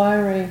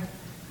inquiry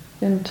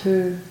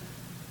into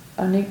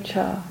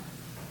anicca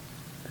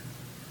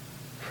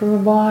from a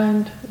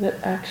mind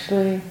that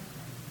actually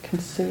can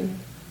see.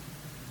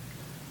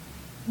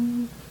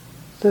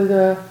 So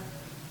the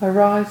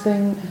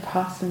arising and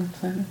passing of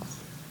things.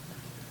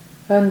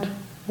 And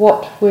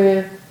what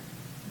we're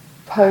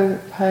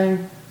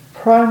paying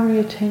primary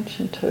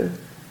attention to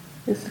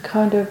is the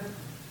kind of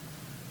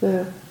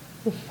the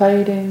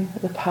fading,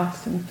 the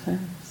passing of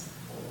things.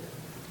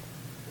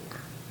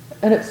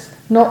 And it's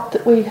not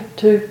that we have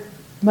to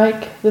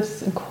make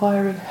this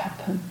inquiry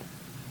happen.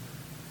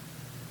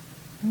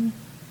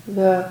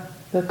 The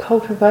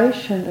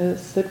cultivation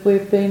is that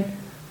we've been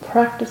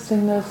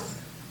practicing this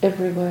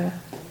everywhere.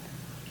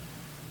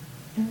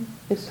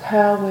 It's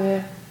how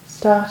we're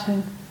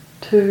starting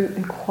to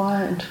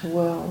inquire into the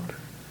world,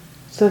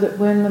 so that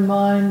when the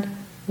mind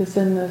is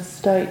in this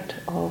state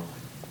of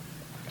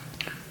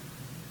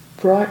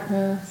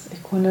brightness,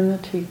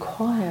 equanimity,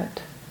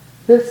 quiet,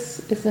 this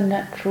is a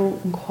natural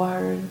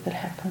inquiry that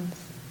happens.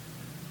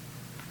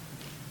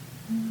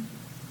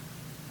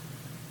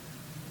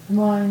 The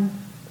mind,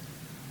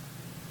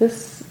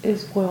 this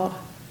is what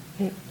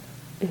it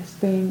is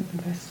being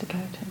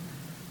investigating.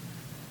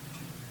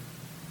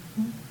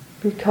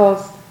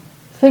 Because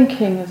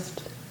thinking is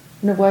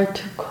in a way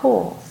too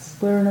coarse,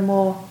 we're in a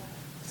more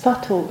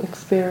subtle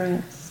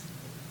experience.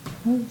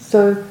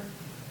 So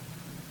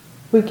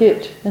we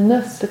get in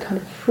this the kind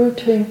of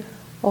fruiting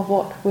of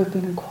what we've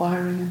been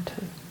inquiring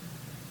into.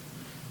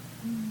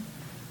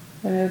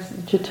 And as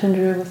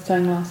Jitendra was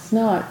saying last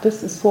night,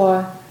 this is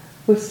why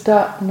we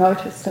start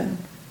noticing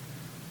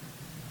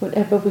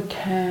whenever we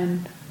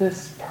can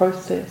this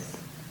process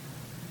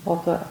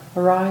of the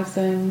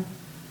arising,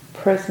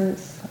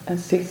 presence and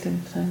ceasing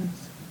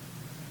things,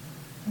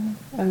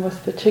 and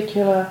with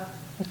particular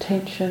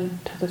attention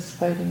to this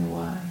fading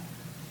away.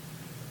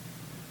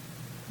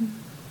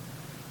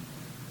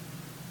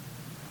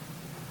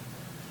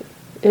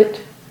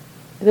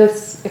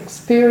 This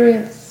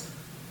experience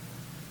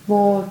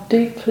more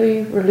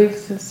deeply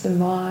releases the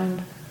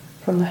mind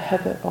from the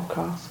habit of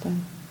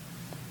grasping.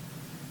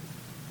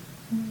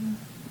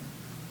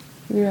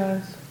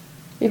 Realize,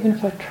 even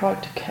if I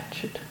tried to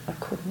catch it, I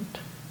couldn't.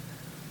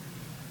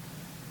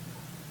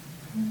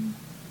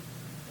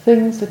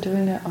 Things are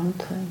doing their own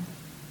thing.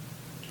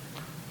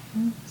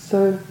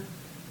 So,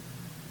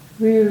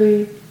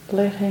 really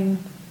letting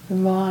the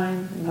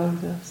mind know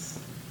this,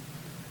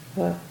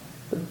 the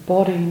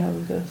body know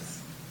this.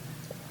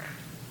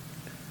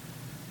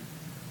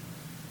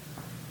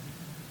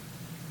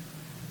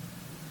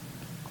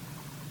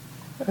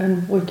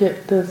 And we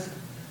get this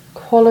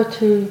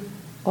quality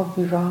of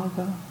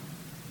viraga,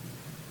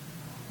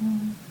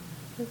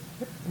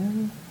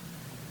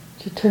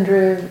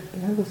 Jitendra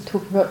was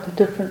talking about the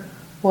different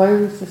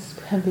ways this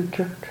can be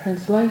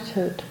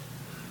translated,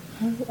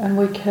 and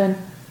we can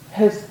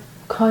has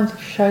kinds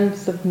of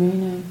shades of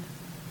meaning.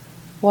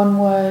 One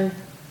way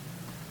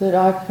that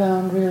I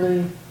found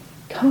really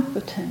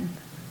comforting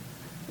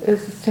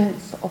is a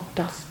sense of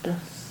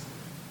dustness.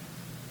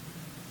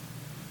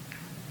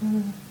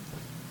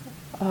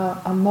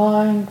 A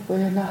mind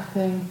where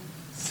nothing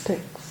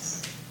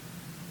sticks.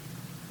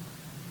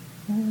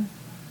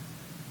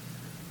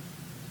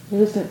 It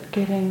isn't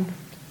getting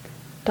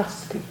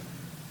dusty.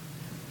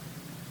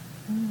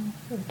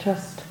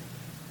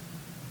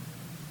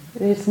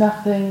 There's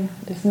nothing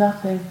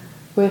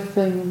where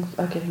things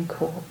are getting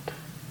caught.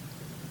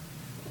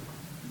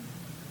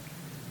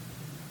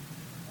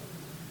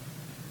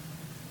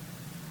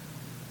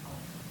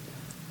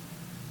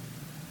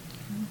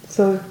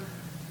 So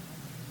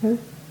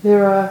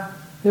there are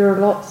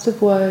lots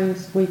of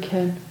ways we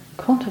can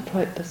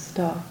contemplate this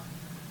stuff.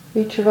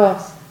 Each of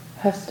us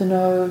has to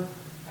know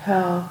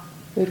how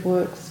it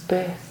works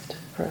best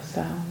for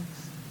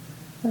ourselves.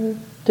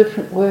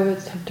 Different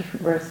words have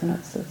different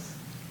resonances.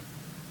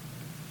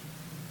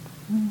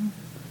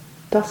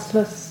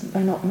 Dustless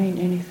may not mean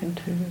anything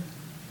to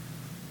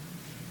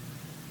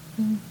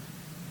you.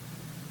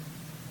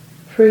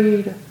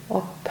 Freed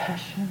of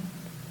passion.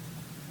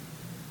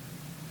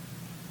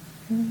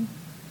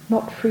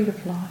 Not freed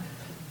of life.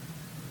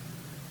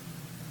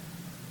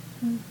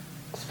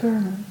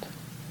 Experiment.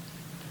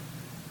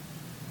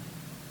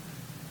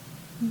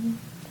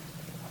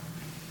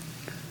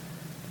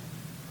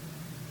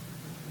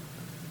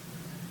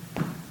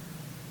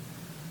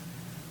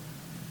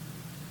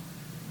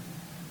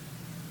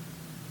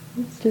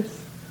 Let's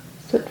just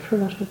sit for a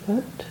little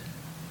bit.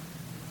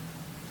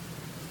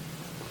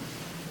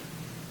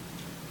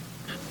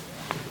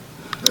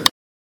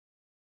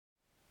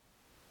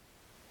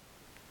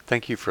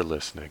 Thank you for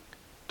listening.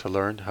 To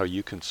learn how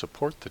you can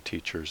support the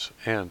teachers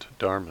and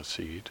Dharma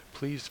Seed,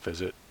 please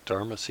visit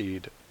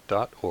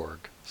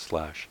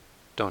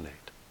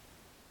dharmaseed.org/donate.